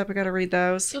doorstep. I got to read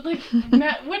those. So, like,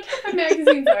 what type of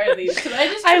magazines are these? 'Cause I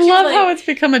just I picture, love like, how it's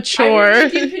become a I chore. really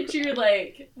do picture,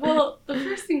 like, well, the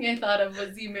first thing I thought of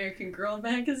was the American Girl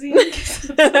magazine.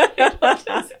 'Cause that's what I loved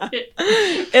as a kid.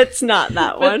 It's not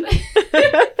that one.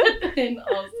 But then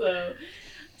also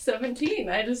 17.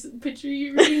 I just picture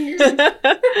you reading your.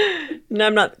 No,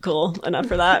 I'm not cool enough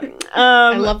for that.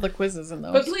 I love the quizzes in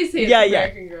those. But please say it's Yeah, yeah.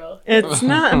 American Girl. It's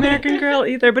not American Girl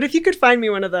either, but if you could find me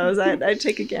one of those, I'd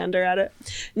take a gander at it.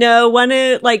 No, one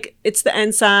is like it's the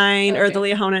Ensign or Okay. the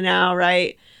Leahona Now,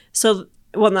 right? So,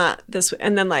 well, not this,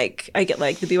 and then like I get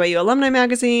like the BYU Alumni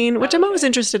Magazine, which I'm always Okay.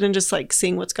 interested in, just like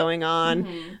seeing what's going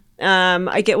on.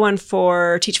 I get one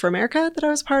for Teach for America that I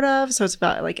was part of. So it's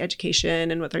about like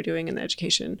education and what they're doing in the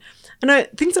education. And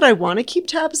things that I want to keep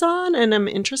tabs on and I'm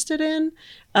interested in.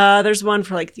 There's one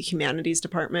for like the humanities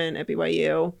department at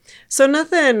BYU. So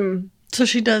nothing So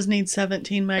she does need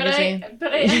 17 magazine.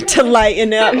 But I to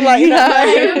lighten up. I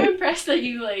am impressed that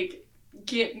you like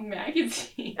get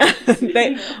magazines.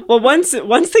 Well, once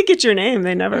they get your name,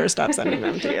 they never stop sending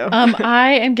them to you.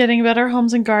 I am getting Better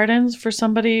Homes and Gardens for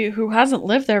somebody who hasn't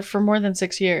lived there for more than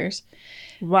 6 years.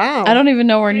 Wow. I don't even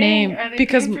know her Dang, name are they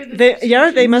because paying for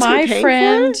the they must be my paying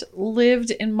friend for it?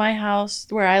 lived in my house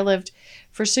where I lived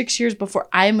for 6 years before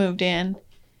I moved in.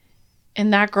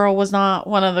 And that girl was not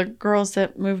one of the girls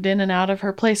that moved in and out of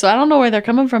her place. So I don't know where they're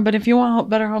coming from, but if you want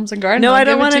Better Homes and Gardens, No, I'll I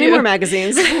don't give it want to any you. more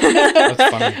magazines. That's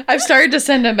funny. I've started to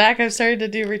send them back. I've started to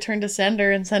do return to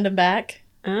sender and send them back.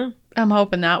 Oh, I'm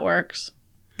hoping that works.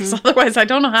 'Cause otherwise, I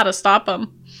don't know how to stop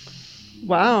them.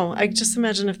 wow. I just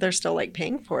imagine if they're still like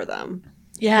paying for them.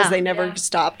 Yeah. Because they never Yeah.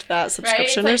 stopped that Right?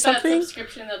 subscription It's like or something. That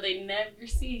subscription that they never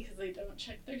see because they don't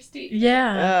check their state.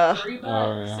 Yeah. Ugh.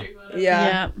 $3, yeah. $3.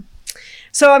 Yeah.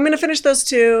 So I'm going to finish those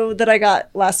 2 that I got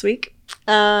last week.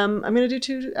 I'm going to do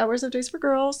 2 hours of Days for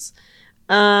Girls.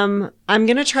 I'm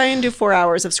going to try and do 4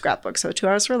 hours of scrapbook. So 2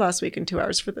 hours for last week and 2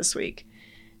 hours for this week.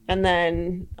 And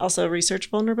then also research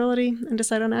vulnerability and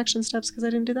decide on action steps because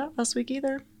I didn't do that last week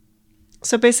either.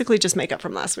 So basically just make up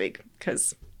from last week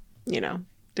because,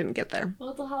 didn't get there. Well,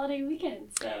 it's a holiday weekend,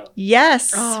 so.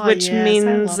 Yes, Oh, which yes, I means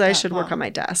love I that should work thought. on my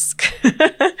desk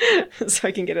so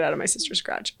I can get it out of my sister's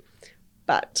garage.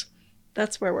 But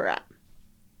that's where we're at.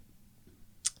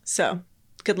 So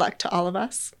good luck to all of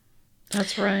us.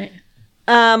 That's right.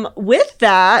 With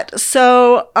that,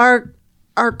 so our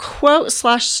quote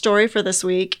 / story for this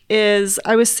week is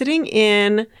I was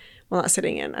sitting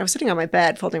on my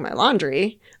bed folding my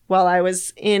laundry while I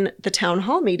was in the town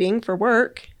hall meeting for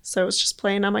work. So I was just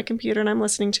playing on my computer and I'm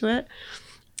listening to it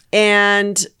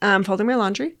and folding my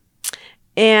laundry.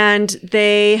 And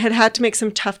they had to make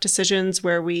some tough decisions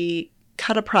where we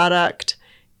cut a product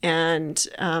and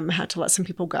had to let some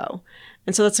people go.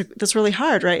 And so that's really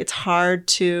hard, right? It's hard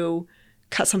to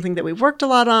cut something that we've worked a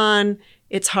lot on.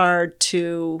 It's hard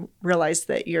to realize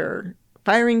that you're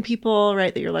firing people,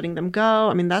 right? That you're letting them go.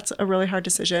 I mean, that's a really hard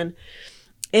decision.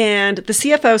 And the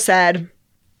CFO said,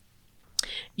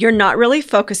 you're not really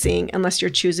focusing unless you're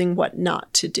choosing what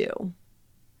not to do.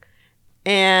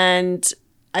 And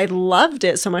I loved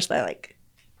it so much that I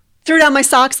threw down my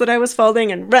socks that I was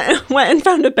folding and went and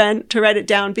found a pen to write it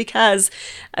down because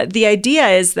the idea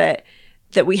is that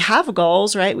we have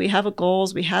goals, right? We have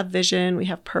goals, we have vision, we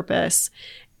have purpose.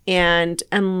 And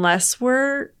unless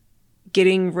we're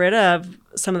getting rid of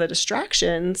some of the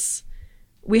distractions,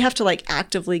 we have to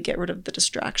actively get rid of the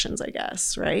distractions, I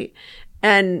guess, right?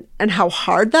 And how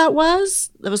hard that was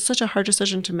such a hard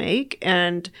decision to make.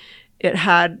 And it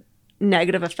had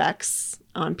negative effects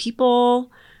on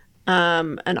people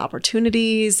and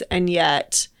opportunities. And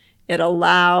yet it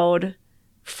allowed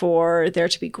for there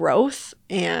to be growth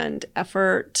and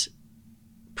effort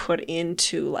put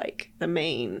into the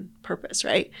main purpose,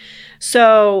 right?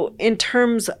 So in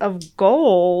terms of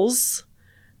goals,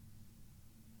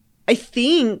 I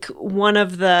think one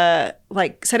of the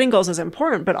setting goals is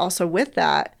important, but also with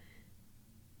that,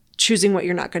 choosing what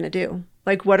you're not going to do.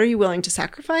 What are you willing to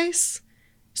sacrifice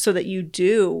so that you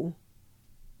do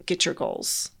get your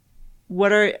goals?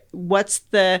 We're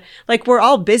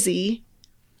all busy.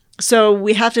 So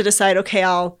we have to decide, okay,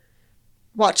 I'll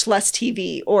watch less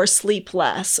TV or sleep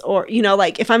less, or,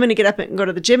 if I'm going to get up and go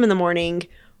to the gym in the morning,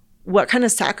 what kind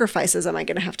of sacrifices am I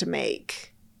going to have to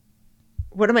make?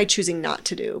 What am I choosing not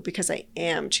to do? Because I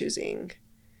am choosing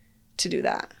to do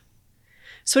that.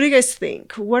 So what do you guys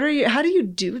think? How do you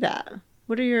do that?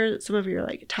 What are some of your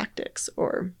tactics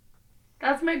or?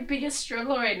 That's my biggest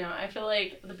struggle right now. I feel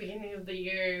like at the beginning of the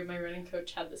year, my running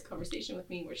coach had this conversation with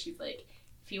me where she's like,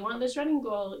 if you want this running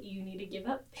goal, you need to give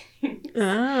up things.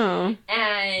 Oh.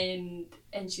 And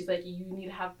she's like, you need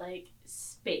to have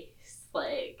space,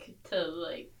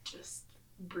 to just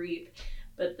breathe.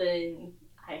 But then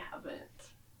I haven't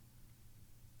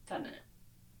done it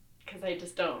because I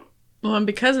just don't. Well, and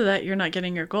because of that, you're not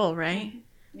getting your goal, right?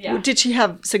 Yeah. Did she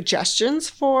have suggestions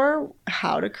for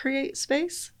how to create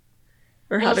space?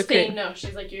 Or how to say create? no.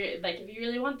 She's like, you're if you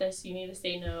really want this, you need to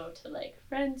say no to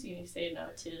friends. You need to say no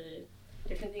to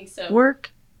different things. So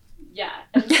Work. yeah.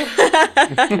 And so,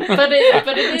 but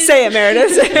it is. Say it,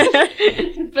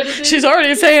 Meredith. But it is, She's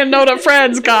already saying no to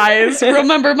friends, guys.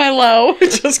 Remember my low.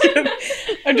 Just kidding.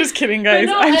 I'm just kidding, but guys.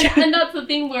 no, I'm and that's the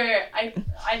thing where I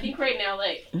think right now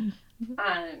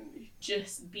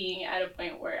just being at a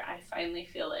point where I finally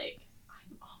feel like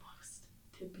I'm almost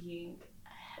to be being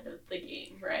ahead of the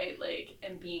game, right? Like,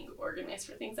 and being organized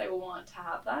for things. I want to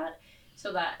have that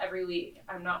so that every week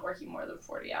I'm not working more than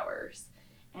 40 hours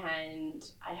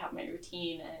and I have my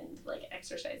routine, and like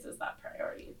exercise is that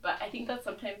priority. But I think that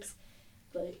sometimes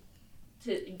like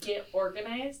to get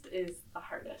organized is the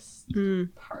hardest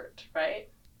part, right?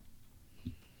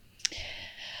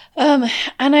 And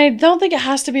I don't think it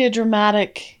has to be a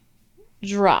dramatic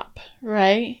drop,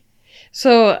 right?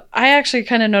 So I actually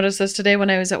kind of noticed this today when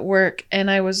I was at work and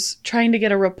I was trying to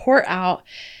get a report out,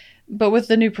 but with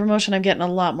the new promotion, I'm getting a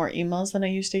lot more emails than I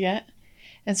used to get.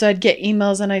 And so I'd get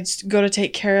emails and I'd go to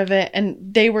take care of it,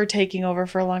 and they were taking over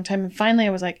for a long time. And finally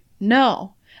I was like,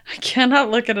 no, I cannot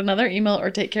look at another email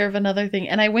or take care of another thing.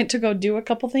 And I went to go do a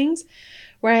couple things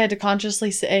where I had to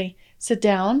consciously say, sit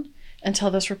down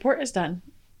until this report is done.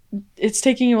 It's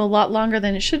taking you a lot longer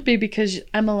than it should be because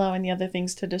I'm allowing the other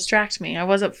things to distract me. I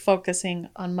wasn't focusing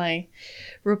on my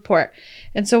report.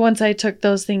 And so once I took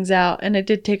those things out, and it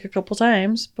did take a couple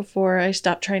times before I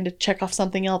stopped trying to check off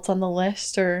something else on the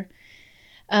list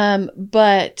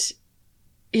but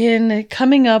in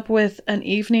coming up with an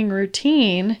evening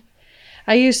routine,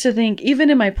 I used to think, even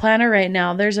in my planner right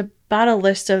now, there's about a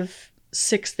list of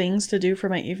 6 things to do for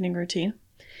my evening routine.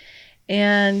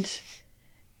 And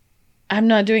I'm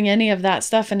not doing any of that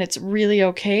stuff, and it's really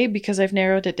okay because I've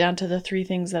narrowed it down to the 3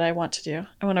 things that I want to do.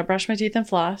 I want to brush my teeth and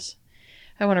floss.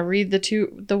 I want to read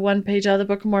the 1 page out of the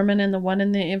Book of Mormon and the 1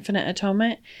 in the Infinite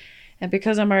Atonement. And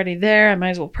because I'm already there, I might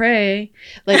as well pray.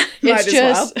 Like, it's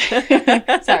just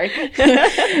sorry.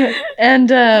 And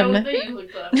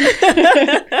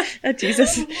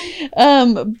Jesus.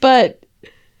 But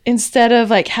instead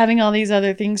of like having all these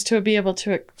other things to be able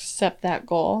to accept that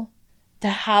goal, to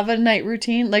have a night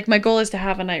routine, like my goal is to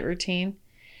have a night routine.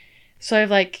 So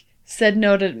I've like said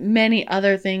no to many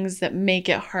other things that make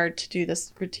it hard to do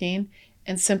this routine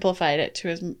and simplified it to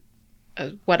as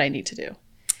what I need to do.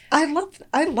 I love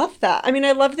that. I mean,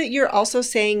 I love that you're also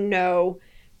saying no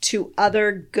to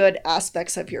other good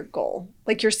aspects of your goal.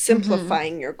 Like, you're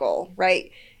simplifying your goal,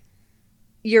 right?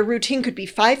 Your routine could be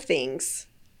 5 things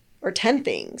or 10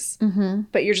 things,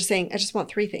 but you're just saying, I just want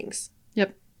 3 things.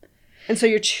 Yep. And so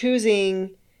you're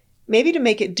choosing maybe to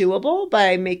make it doable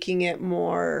by making it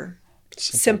more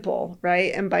simple,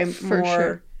 right? And by For more...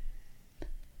 sure.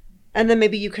 And then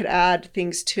maybe you could add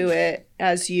things to it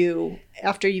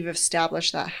after you've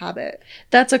established that habit.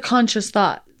 That's a conscious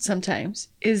thought sometimes,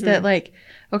 is that like,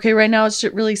 okay, right now it's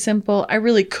really simple. I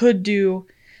really could do,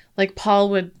 like Paul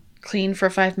would clean for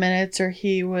 5 minutes, or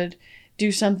he would do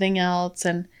something else.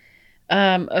 And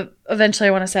eventually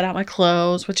I want to set out my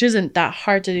clothes, which isn't that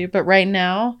hard to do. But right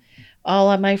now,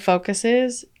 all of my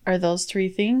focuses are those 3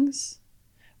 things.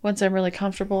 Once I'm really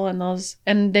comfortable in those,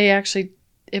 and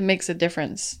it makes a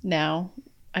difference now.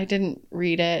 I didn't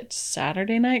read it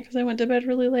Saturday night because I went to bed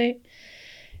really late,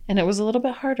 and it was a little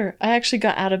bit harder. I actually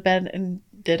got out of bed and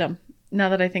did them, now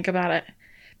that I think about it,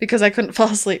 because I couldn't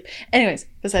fall asleep. Anyways,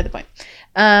 beside the point.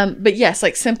 But yes,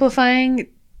 like simplifying,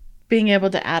 being able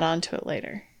to add on to it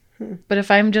later. But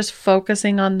if I'm just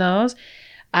focusing on those,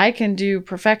 I can do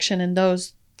perfection in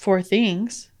those 4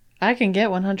 things. I can get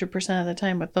 100% of the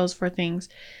time with those 4 things.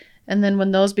 And then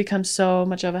when those become so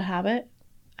much of a habit,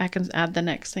 I can add the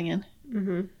next thing in.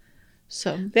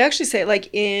 So they actually say, like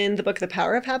in the book The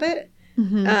Power of Habit,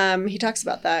 he talks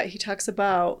about that. He talks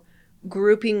about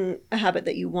grouping a habit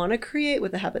that you want to create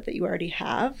with a habit that you already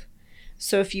have.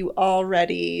 So if you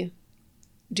already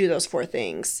do those 4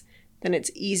 things, then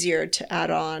it's easier to add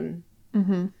on,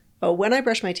 oh, when I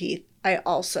brush my teeth, I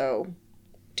also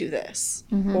do this.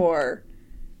 Or,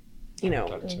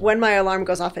 when my alarm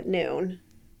goes off at noon,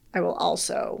 I will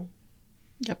also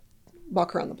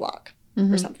walk around the block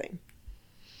or something.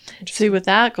 See, with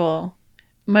that goal,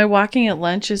 my walking at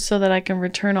lunch is so that I can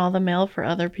return all the mail for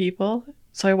other people.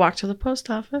 So I walk to the post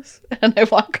office and I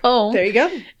walk home. There you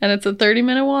go. And it's a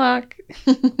 30-minute walk.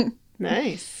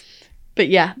 Nice. But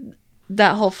yeah,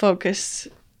 that whole focus,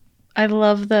 I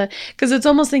love because it's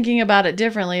almost thinking about it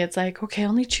differently. It's like, okay,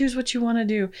 only choose what you want to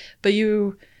do. But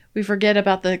we forget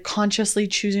about the consciously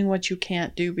choosing what you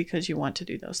can't do because you want to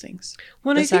do those things.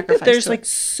 Well, and I think that there's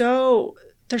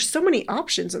there's so many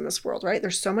options in this world, right?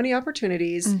 There's so many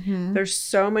opportunities. There's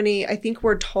so many, I think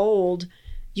we're told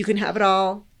you can have it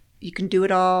all, you can do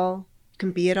it all, you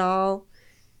can be it all,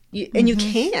 and you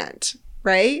can't,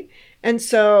 right? And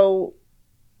so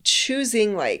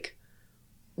choosing like,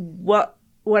 what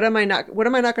am I not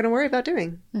going to worry about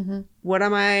doing? What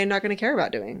am I not going to care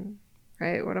about doing?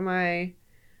 Right? What am I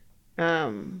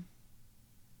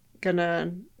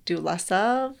gonna do less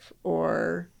of,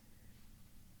 or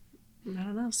I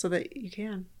don't know, so that you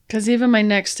can. Because even my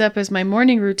next step is my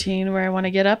morning routine where I want to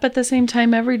get up at the same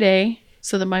time every day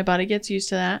so that my body gets used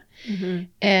to that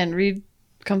and read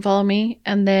Come Follow Me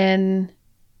and then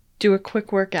do a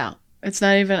quick workout. It's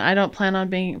not even, I don't plan on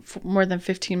being more than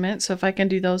 15 minutes. So if I can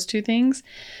do those two things,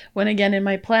 when again in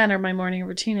my planner, my morning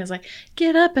routine is like,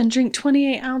 get up and drink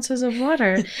 28 ounces of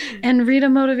water and read a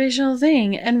motivational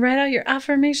thing and write out your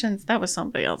affirmations. That was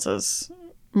somebody else's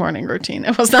morning routine.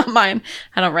 It was not mine.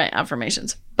 I don't write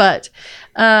affirmations, but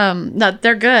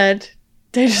they're good.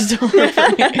 They just don't work for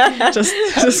me. Just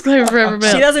disclaimer for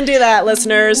everybody. She doesn't do that,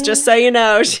 listeners, just so you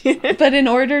know. But in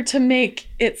order to make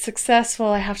it successful,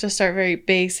 I have to start very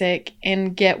basic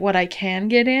and get what I can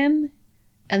get in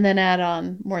and then add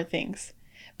on more things.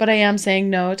 But I am saying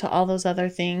no to all those other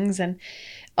things. And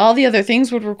all the other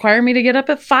things would require me to get up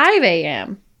at 5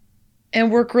 a.m.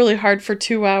 and work really hard for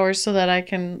 2 hours so that I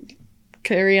can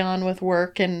carry on with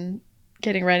work and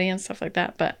getting ready and stuff like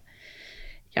that. But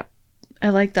yep, I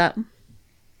like that.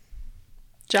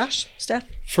 Josh, Steph?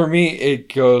 For me,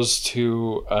 it goes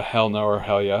to a hell no or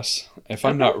hell yes. If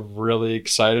I'm not really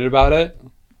excited about it,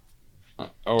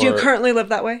 or Do you currently live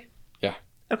that way? Yeah.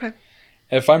 Okay.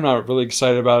 If I'm not really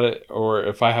excited about it, or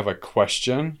if I have a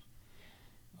question,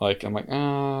 like I'm like,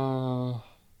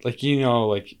 like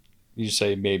like you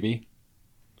say maybe.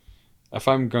 If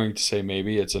I'm going to say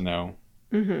maybe, it's a no.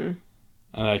 Mm-hmm.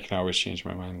 And I can always change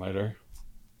my mind later.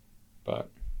 But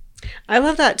I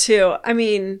love that too. I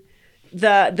mean,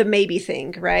 the maybe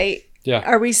thing, right? Yeah.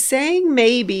 Are we saying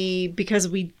maybe because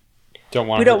we don't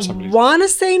want to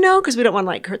say no because we don't want to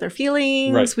like hurt their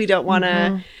feelings? Right. We don't want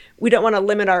to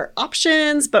limit our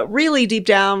options, but really deep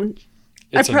down,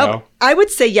 it's a no. I would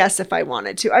say yes if I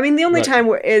wanted to. I mean, the only time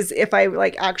is if I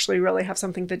like actually really have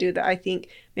something to do that I think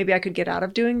maybe I could get out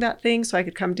of doing that thing, so I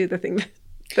could come do the thing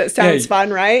that sounds fun,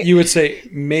 right? You would say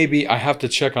maybe I have to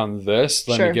check on this.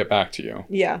 Let me get back to you.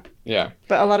 Yeah. Yeah.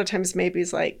 But a lot of times maybe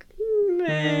is like,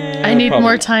 I need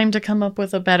more time to come up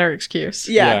with a better excuse.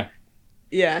 Yeah.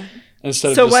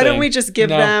 Instead so of why saying, don't we just give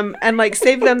them and like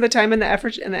save them the time and the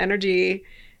effort and the energy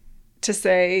to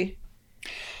say,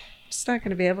 just not going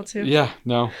to be able to. Yeah,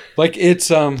 no. Like it's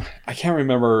I can't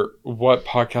remember what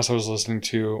podcast I was listening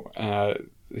to.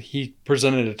 He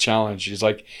presented a challenge. He's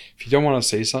like, if you don't want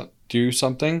to do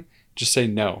something, just say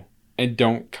no and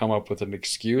don't come up with an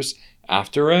excuse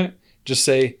after it. Just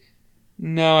say,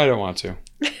 no, I don't want to.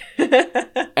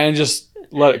 And just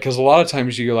let it, because a lot of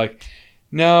times you're like,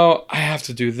 no, I have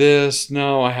to do this.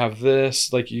 No, I have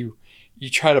this. Like you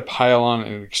try to pile on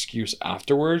an excuse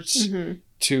afterwards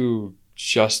to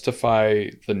justify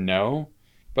the no,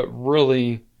 but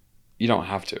really you don't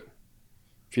have to.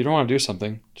 If you don't want to do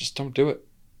something, just don't do it.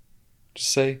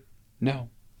 Just say no.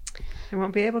 I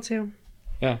won't be able to.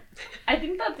 Yeah. I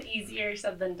think that's easier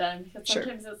said than done because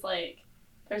sometimes it's like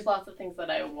there's lots of things that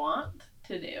I want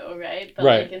to do, right? But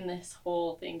like in this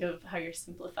whole thing of how you're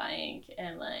simplifying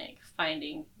and like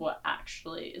finding what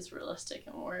actually is realistic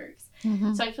and works.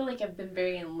 Mm-hmm. So I feel like I've been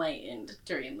very enlightened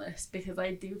during this because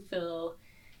I do feel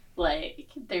like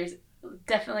there's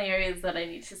definitely areas that I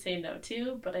need to say no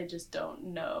to, but I just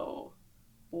don't know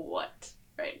what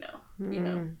right now, you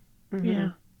know? Mm-hmm. Yeah.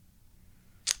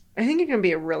 I think it can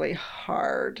be a really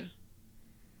hard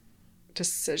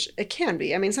decision. It can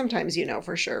be. I mean, sometimes you know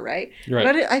for sure, right?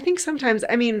 But I think sometimes,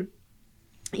 I mean,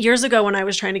 years ago when I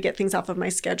was trying to get things off of my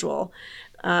schedule,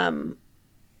 my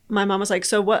mom was like,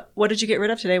 so what did you get rid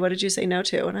of today? What did you say no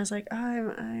to? And I was like,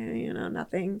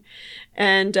 nothing.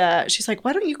 And she's like,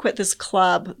 why don't you quit this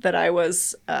club that I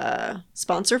was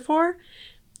sponsor for?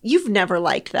 You've never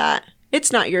liked that.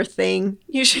 It's not your thing.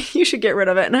 You should get rid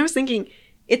of it. And I was thinking,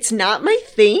 it's not my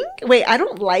thing? Wait, I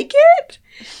don't like it?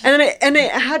 And then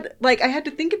I had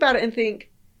to think about it and think,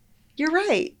 you're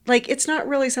right. Like, it's not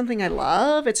really something I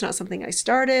love. It's not something I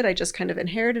started. I just kind of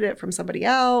inherited it from somebody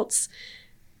else.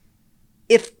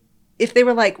 If they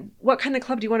were like, what kind of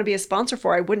club do you want to be a sponsor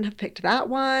for? I wouldn't have picked that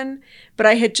one. But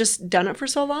I had just done it for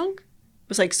so long. It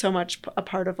was like so much a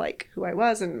part of like who I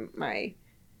was and my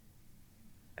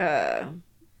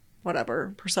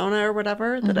whatever persona or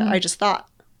whatever that I just thought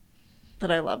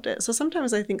that I loved it. So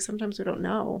sometimes I think we don't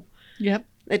know. Yep.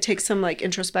 It takes some like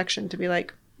introspection to be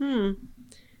like,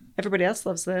 everybody else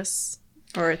loves this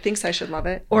or thinks I should love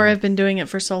it. Or I've been doing it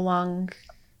for so long.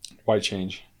 Why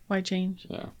change?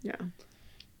 Yeah.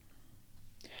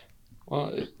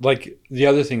 Well, like the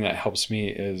other thing that helps me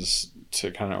is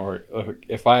to kind of, or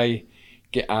if I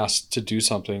get asked to do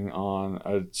something on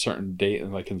a certain date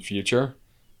and like in the future,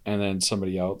 and then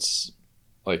somebody else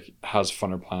like has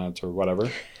funner plans or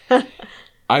whatever,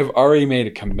 I've already made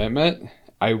a commitment.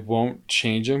 I won't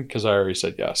change them because I already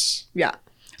said yes. Yeah.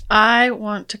 I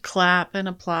want to clap and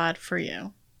applaud for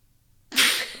you.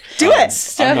 Do it.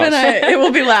 Steph and I, it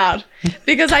will be loud.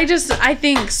 Because I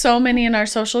think so many in our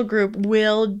social group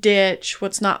will ditch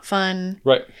what's not fun.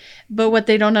 Right. But what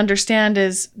they don't understand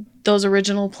is those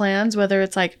original plans, whether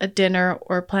it's like a dinner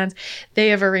or plans, they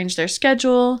have arranged their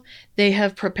schedule, they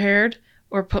have prepared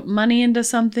or put money into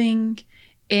something.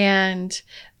 And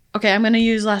okay, I'm going to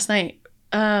use last night.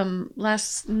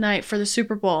 Last night for the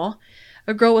Super Bowl,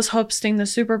 a girl was hosting the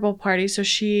Super Bowl party, so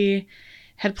she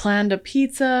had planned a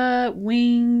pizza,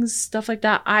 wings, stuff like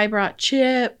that. I brought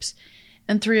chips,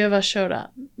 and 3 of us showed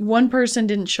up. One person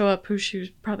didn't show up who she was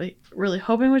probably really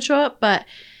hoping would show up, but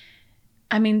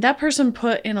I mean, that person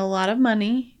put in a lot of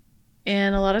money,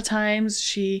 and a lot of times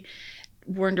she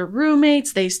warned her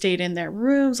roommates. They stayed in their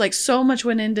rooms. Like, so much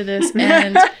went into this,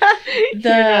 and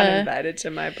You're not invited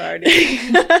to my party.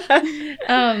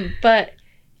 but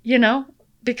you know,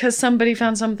 because somebody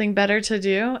found something better to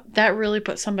do, that really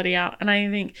put somebody out. And I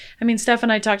mean, Steph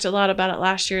and I talked a lot about it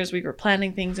last year as we were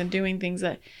planning things and doing things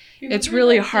that it's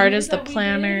really hard as the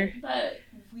planner. But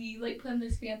we like planned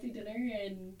this fancy dinner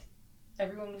and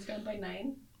everyone was gone by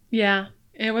 9. Yeah,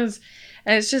 it was.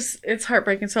 It's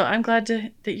heartbreaking. So I'm glad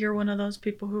that you're one of those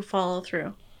people who follow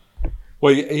through.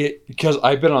 Well, because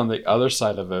I've been on the other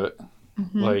side of it,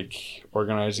 Mm-hmm. like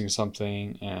organizing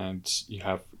something, and you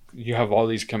have all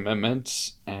these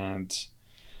commitments, and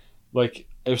like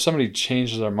if somebody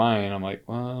changes their mind, I'm like,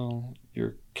 well,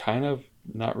 you're kind of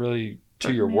not really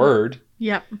to your word.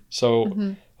 Yep. So,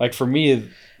 Mm-hmm. like for me,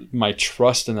 my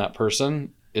trust in that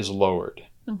person is lowered.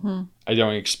 Mm-hmm. I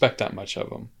don't expect that much of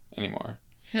them anymore.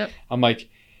 Yep. I'm like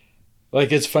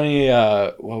it's funny.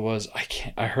 I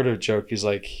heard a joke. He's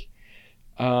like,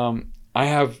 I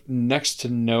have next to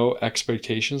no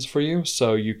expectations for you,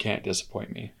 so you can't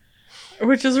disappoint me.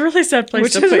 Which is a really sad place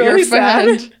Which to is put really your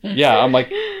friend. sad. Yeah, I'm like,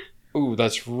 ooh,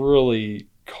 that's really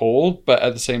cold. But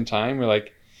at the same time, you're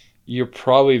like, you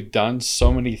probably done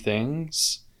so many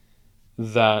things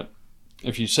that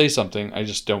if you say something, I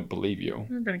just don't believe you.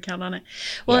 I'm going to count on it.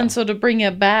 Well, Yeah. and so to bring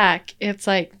it back, it's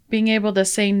like being able to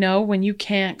say no when you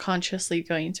can't consciously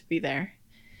going to be there.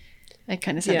 I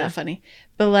kind of said Yeah. that funny.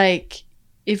 But like,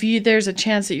 if there's a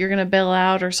chance that you're going to bail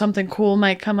out or something cool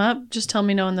might come up, just tell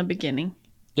me no in the beginning.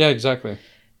 Yeah, exactly.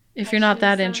 If you're not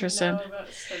that interested. Oh,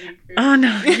 Oh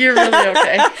no, you're really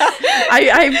okay.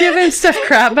 I've given Steph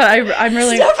crap, but I'm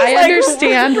really, Steph is, I like,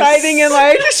 understand. writing in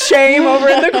like shame over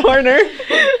in the corner.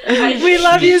 We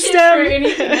love you,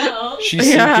 Steph.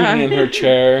 She's Yeah. sinking in her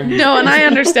chair. No, and I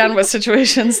understand what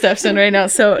situation Steph's in right now.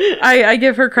 So I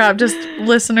give her crap. Just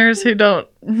listeners who don't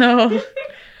know,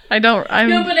 I don't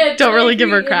really give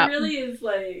her crap. It really is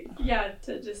like, yeah,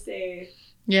 to just say.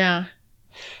 Yeah.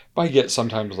 I get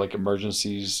sometimes like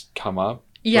emergencies come up.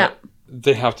 Yeah. but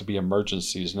they have to be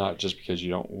emergencies, not just because you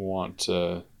don't want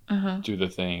to Uh-huh. do the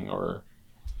thing or.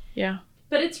 Yeah.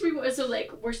 But it's so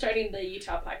like we're starting the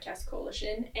Utah Podcast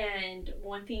Coalition, and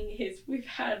one thing is we've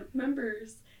had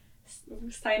members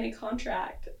sign a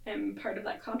contract, and part of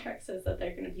that contract says that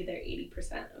they're going to be there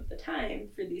 80% of the time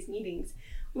for these meetings,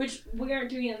 which we aren't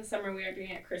doing in the summer. We aren't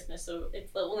doing it at Christmas, so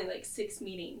it's only like 6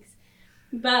 meetings.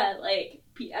 But like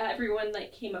everyone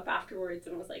like came up afterwards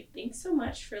and was like, "Thanks so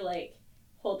much for like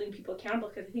holding people accountable,"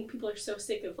 because I think people are so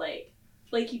sick of like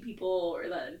flaky people or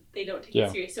that they don't take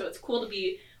it serious. So it's cool to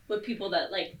be with people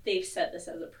that like they've set this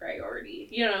as a priority,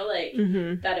 you know, like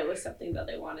that it was something that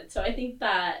they wanted. So I think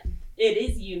that it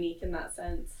is unique in that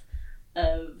sense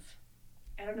of,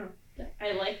 I don't know,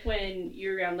 I like when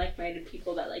you're around like-minded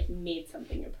people that like made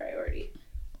something a priority,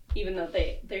 even though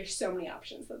there's so many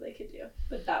options that they could do,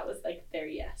 but that was like their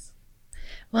yes.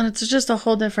 Well, it's just a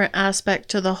whole different aspect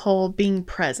to the whole being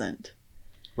present.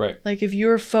 Right. Like if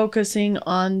you're focusing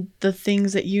on the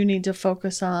things that you need to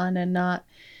focus on and not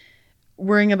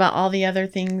worrying about all the other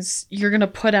things, you're going to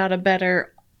put out a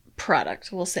better product,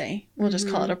 we'll say. We'll just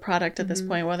call it a product at this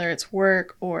point, whether it's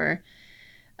work or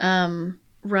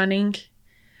running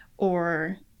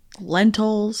or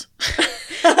lentils.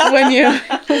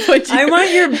 I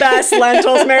want your best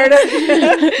lentils, Meredith.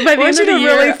 I want you to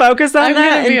really focus on I'm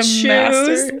that gonna and be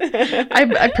choose. a master.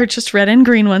 I purchased red and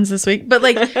green ones this week. But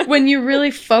like when you really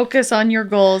focus on your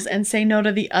goals and say no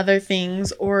to the other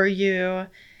things,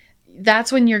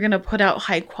 that's when you're going to put out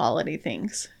high quality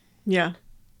things. Yeah.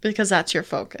 Because that's your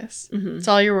focus. It's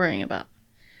all you're worrying about.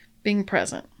 Being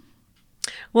present.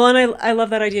 Well, and I love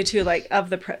that idea too, like of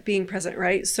the being present,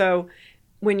 right? So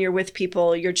when you're with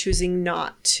people, you're choosing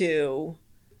not to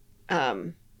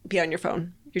be on your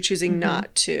phone. You're choosing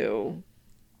not to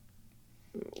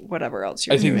whatever else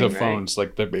you're I think doing, the phone's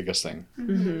like the biggest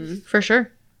thing. For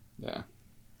sure. Yeah.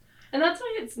 And that's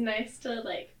why it's nice to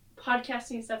like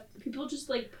podcasting stuff. People just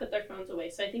like put their phones away.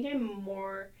 So I think I'm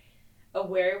more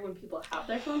aware when people have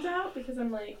their phones out, because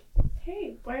I'm like,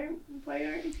 hey, why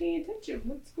aren't you paying attention?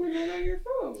 What's going on your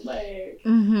phone? Like,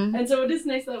 and so it is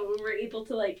nice that we're able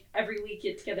to like every week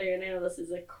get together, and I know this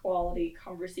is a quality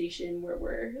conversation where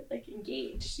we're like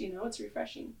engaged. You know, it's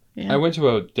refreshing. Yeah. I went to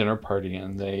a dinner party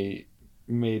and they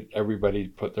made everybody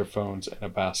put their phones in a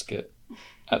basket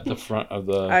at the front of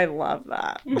the I love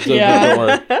that.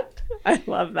 the door. I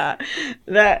love that.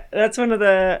 That's one of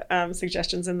the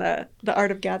suggestions in the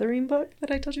Art of Gathering book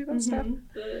that I told you about, Steph.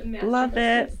 Love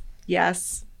it.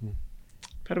 Yes.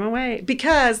 Put them away.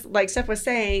 Because, like Steph was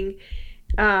saying,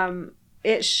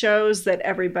 it shows that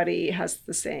everybody has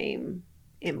the same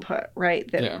input,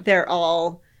 right? That they're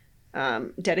all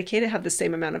dedicated, have the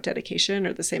same amount of dedication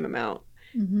or the same amount.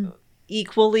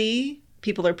 Equally,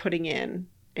 people are putting in,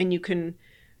 and you can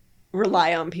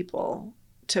rely on people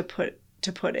to put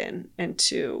in and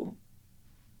to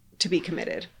be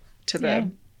committed to the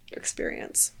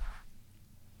experience.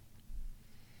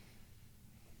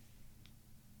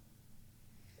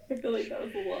 I feel like that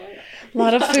was a lot. A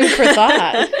lot of food for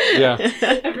thought. Yeah.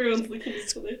 Everyone's looking at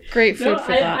each other. Great food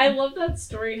for thought. I love that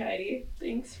story, Heidi.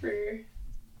 Thanks for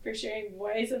sharing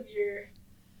wise of your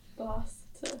boss.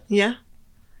 Yeah.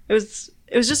 It was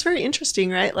just very interesting,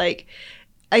 right? Like,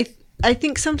 I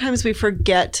think sometimes we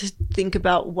forget to think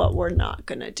about what we're not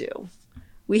going to do.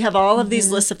 We have all of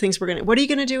these lists of things what are you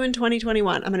going to do in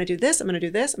 2021? I'm going to do this. I'm going to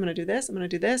do this. I'm going to do this. I'm going to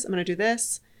do this. I'm going to do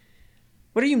this.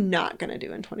 What are you not going to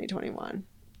do in 2021?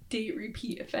 Date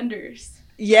repeat offenders.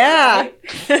 Yeah.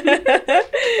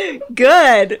 Right?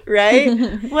 Good,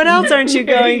 right? What else aren't you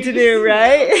going to do,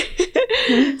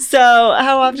 right? So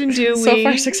how often do we... So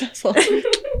far successful.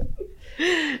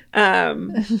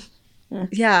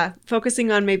 Yeah,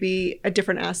 focusing on maybe a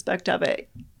different aspect of it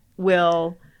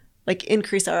will like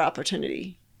increase our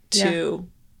opportunity to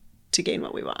gain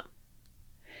what we want.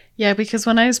 Yeah, because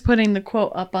when I was putting the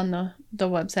quote up on the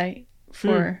website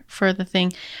for the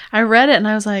thing, I read it and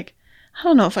I was like, I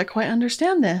don't know if I quite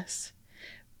understand this.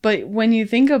 But when you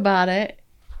think about it,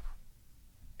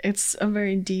 it's a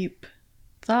very deep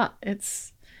thought.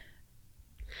 It's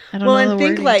I don't know the and think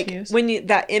wording like to use. when you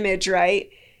that image, right?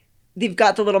 They've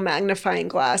got the little magnifying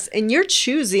glass and you're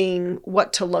choosing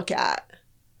what to look at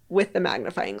with the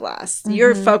magnifying glass.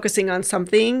 You're focusing on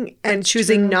something and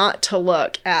choosing not to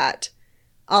look at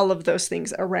all of those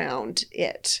things around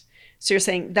it. So you're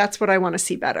saying, that's what I want to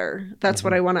see better. That's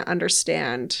what I want to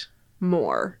understand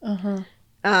more.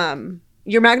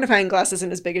 Your magnifying glass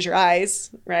isn't as big as your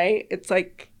eyes, right? It's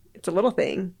like, it's a little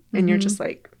thing and you're just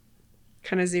like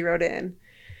kind of zeroed in.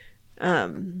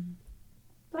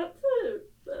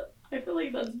 I feel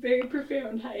like that's very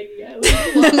profound, Heidi. I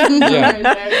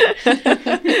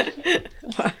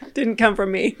Well, didn't come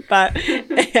from me, but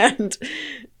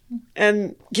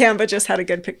and Canva just had a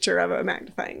good picture of a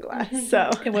magnifying glass, so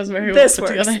It was very well this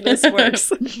put works. together. This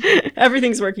works.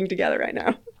 Everything's working together right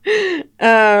now.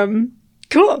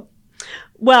 Cool.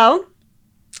 Well,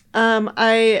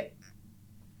 I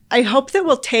hope that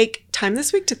we'll take time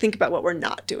this week to think about what we're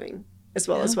not doing as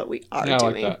well as what we are doing. I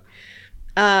like that.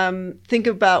 Think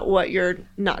about what you're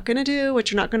not going to do, what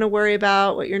you're not going to worry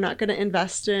about, what you're not going to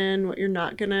invest in, what you're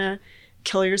not going to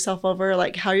kill yourself over,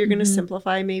 like how you're going to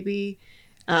simplify maybe.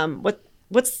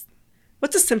 What's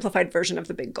a simplified version of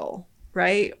the big goal,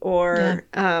 right? Or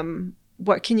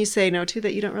what can you say no to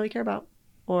that you don't really care about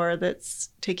or that's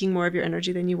taking more of your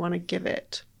energy than you want to give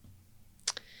it?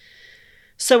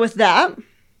 So with that,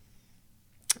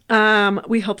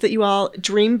 we hope that you all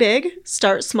dream big,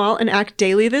 start small, and act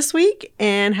daily this week,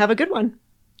 and have a good one.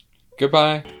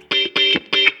 Goodbye.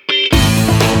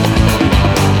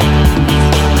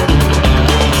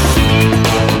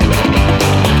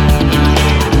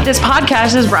 This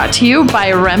podcast is brought to you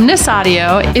by Remnus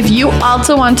Audio. If you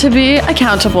also want to be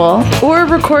accountable or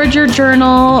record your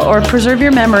journal or preserve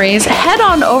your memories, head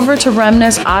on over to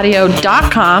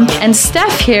remnusaudio.com and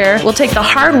Steph here will take the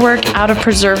hard work out of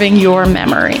preserving your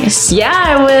memories. Yeah,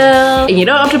 I will. And you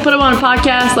don't have to put them on a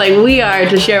podcast like we are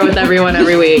to share with everyone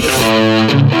every week.